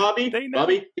learned, Bobby? They know.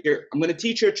 Bobby, here, I'm going to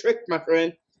teach you a trick, my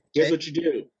friend. Here's Okay. what you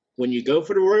do. When you go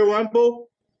for the Royal Rumble,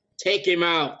 take him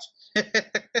out.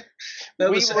 That We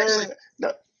was learned.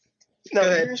 No, Go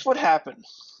ahead. here's what happened.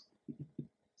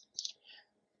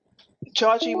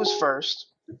 Chachi was first.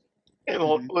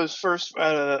 Was first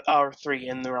out of our three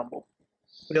in the Rumble.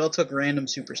 we all took random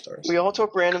superstars. We all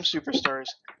took random superstars,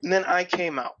 and then I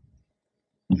came out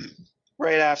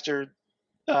right after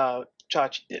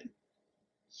Chachi did.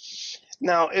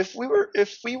 Now, if we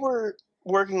were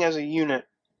working as a unit,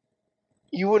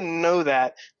 you wouldn't know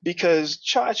that because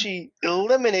Chachi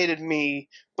eliminated me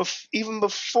even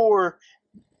before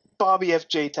Bobby F.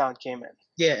 J-Town came in,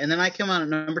 Yeah, and then I come out at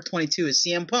number 22 as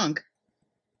CM Punk.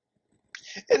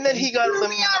 and then he got Threw me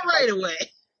eliminated out right away.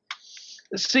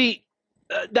 See,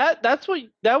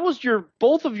 that was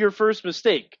both of your first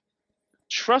mistake.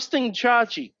 Trusting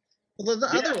Chachi. Well, the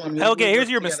other one. we Okay, here's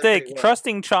worked your together mistake. pretty well.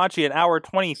 Trusting Chachi at hour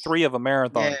 23 of a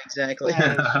marathon. Yeah, exactly.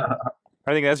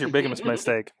 I think that's your biggest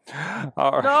mistake.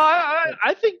 All right. No,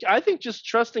 I think just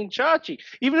trusting Chachi.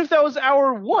 Even if that was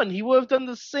hour 1, he would have done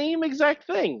the same exact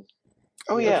thing.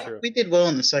 Oh That's yeah, true. We did well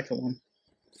in the second one.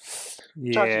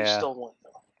 Chachi Yeah. still won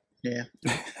though. Yeah.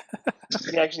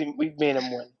 We made him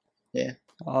win.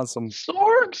 Awesome.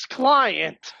 Sorg's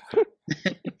client.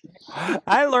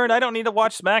 I learned I don't need to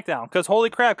watch SmackDown because holy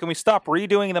crap, can we stop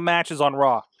redoing the matches on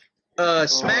Raw?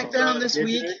 SmackDown this Did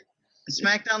week. you?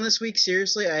 SmackDown this week,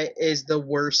 seriously, is the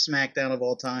worst SmackDown of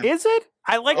all time. Is it?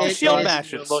 I like the It Shield is.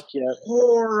 matches. Look yet.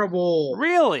 Horrible.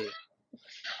 Really?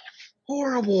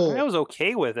 Horrible. I was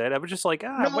okay with it. I was just like,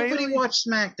 Nobody wait. watched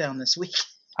SmackDown this week.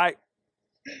 I-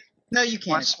 No, you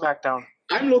can't. Watch SmackDown.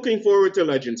 I'm looking forward to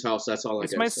Legends House. That's all I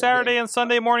It's gotta my say. Saturday and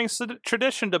Sunday morning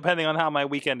tradition, depending on how my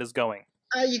weekend is going.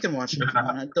 You can watch it if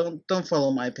you want. Don't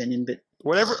follow my opinion, but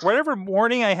Whatever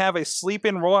morning I have, I sleep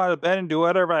in, roll out of bed, and do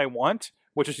whatever I want.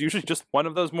 which is usually just one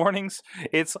of those mornings. I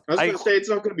was going to say it's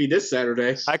not going to be this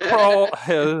Saturday. I crawled.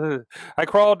 No,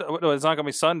 it's not going to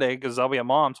be Sunday because I'll be at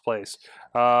Mom's place.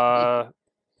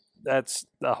 That's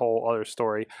a whole other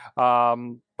story.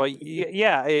 But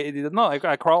yeah,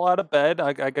 I crawl out of bed.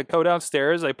 I go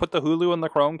downstairs. I put the Hulu in the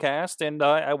Chromecast, and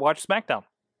I watch SmackDown.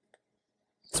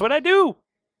 That's what I do.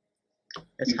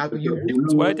 That's how you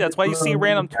do. That's why you see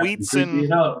random tweets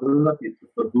and.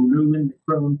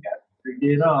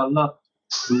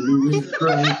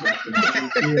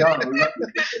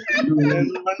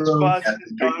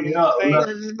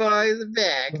 Lunchbox's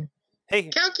back. Hey,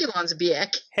 Calculon's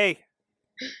back. Hey,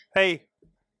 Hi,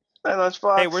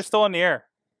 Lunchbox. hey, we're still on the air.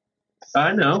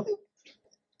 I know.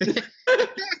 I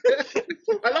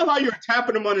love how you're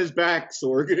tapping him on his back,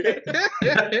 Sorg.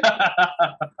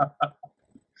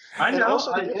 I know.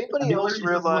 Also, did anybody else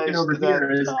realize looking over that, here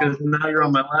is because now you're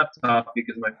on my laptop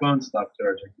because my phone stopped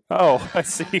charging. Oh, I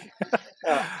see.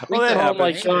 Well, that Oh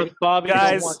my happens. God, Bobby,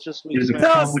 Guys, don't watch this It was a week's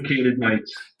Tell us- match. complicated night.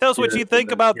 Tell us what you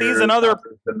think about these and other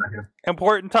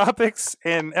important topics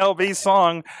in LB's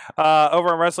song over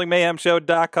on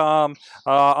WrestlingMayhemShow.com,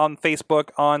 on Facebook,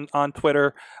 on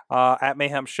Twitter, at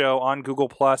Mayhem Show, on Google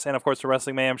Plus, and of course the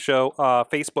Wrestling Mayhem Show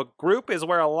Facebook group is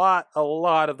where a lot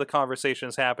of the conversation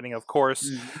is happening. Of course,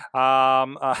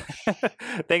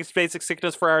 thanks to Basic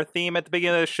Sickness for our theme at the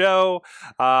beginning of the show.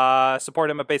 Support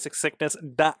him at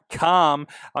BasicSickness.com.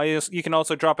 You can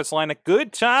also drop us a line at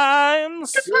Good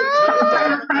Times.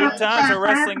 Good Times at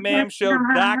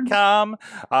WrestlingMayhemShow.com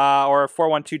or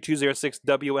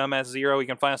 412-206-WMS0. You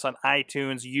can find us on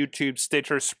iTunes, YouTube,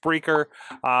 Stitcher, Spreaker,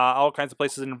 all kinds of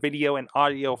places in video and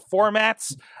audio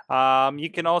formats. You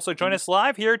can also join us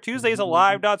live here Tuesdays at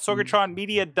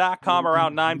live.sorgatronmedia.com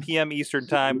around 9 p.m. Eastern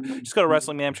Time. Just go to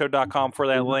WrestlingMayhemShow.com for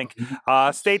that link.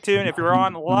 Stay tuned. If you're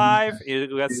on live,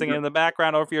 you got singing in the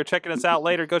background, or if you're checking us out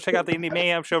later, go check out the Indie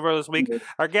Mayhem Show for this week.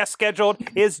 Our guest scheduled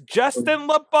is Justin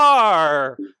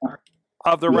LaBar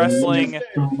of the Wrestling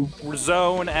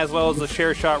Zone, as well as the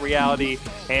Share Shot Reality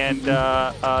and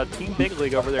Team Big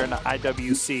League over there in the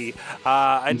IWC.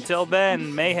 Until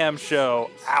then, Mayhem Show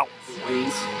out.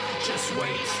 Wait, just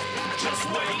wait, just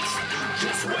wait,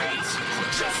 just wait,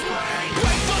 just wait.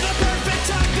 Wait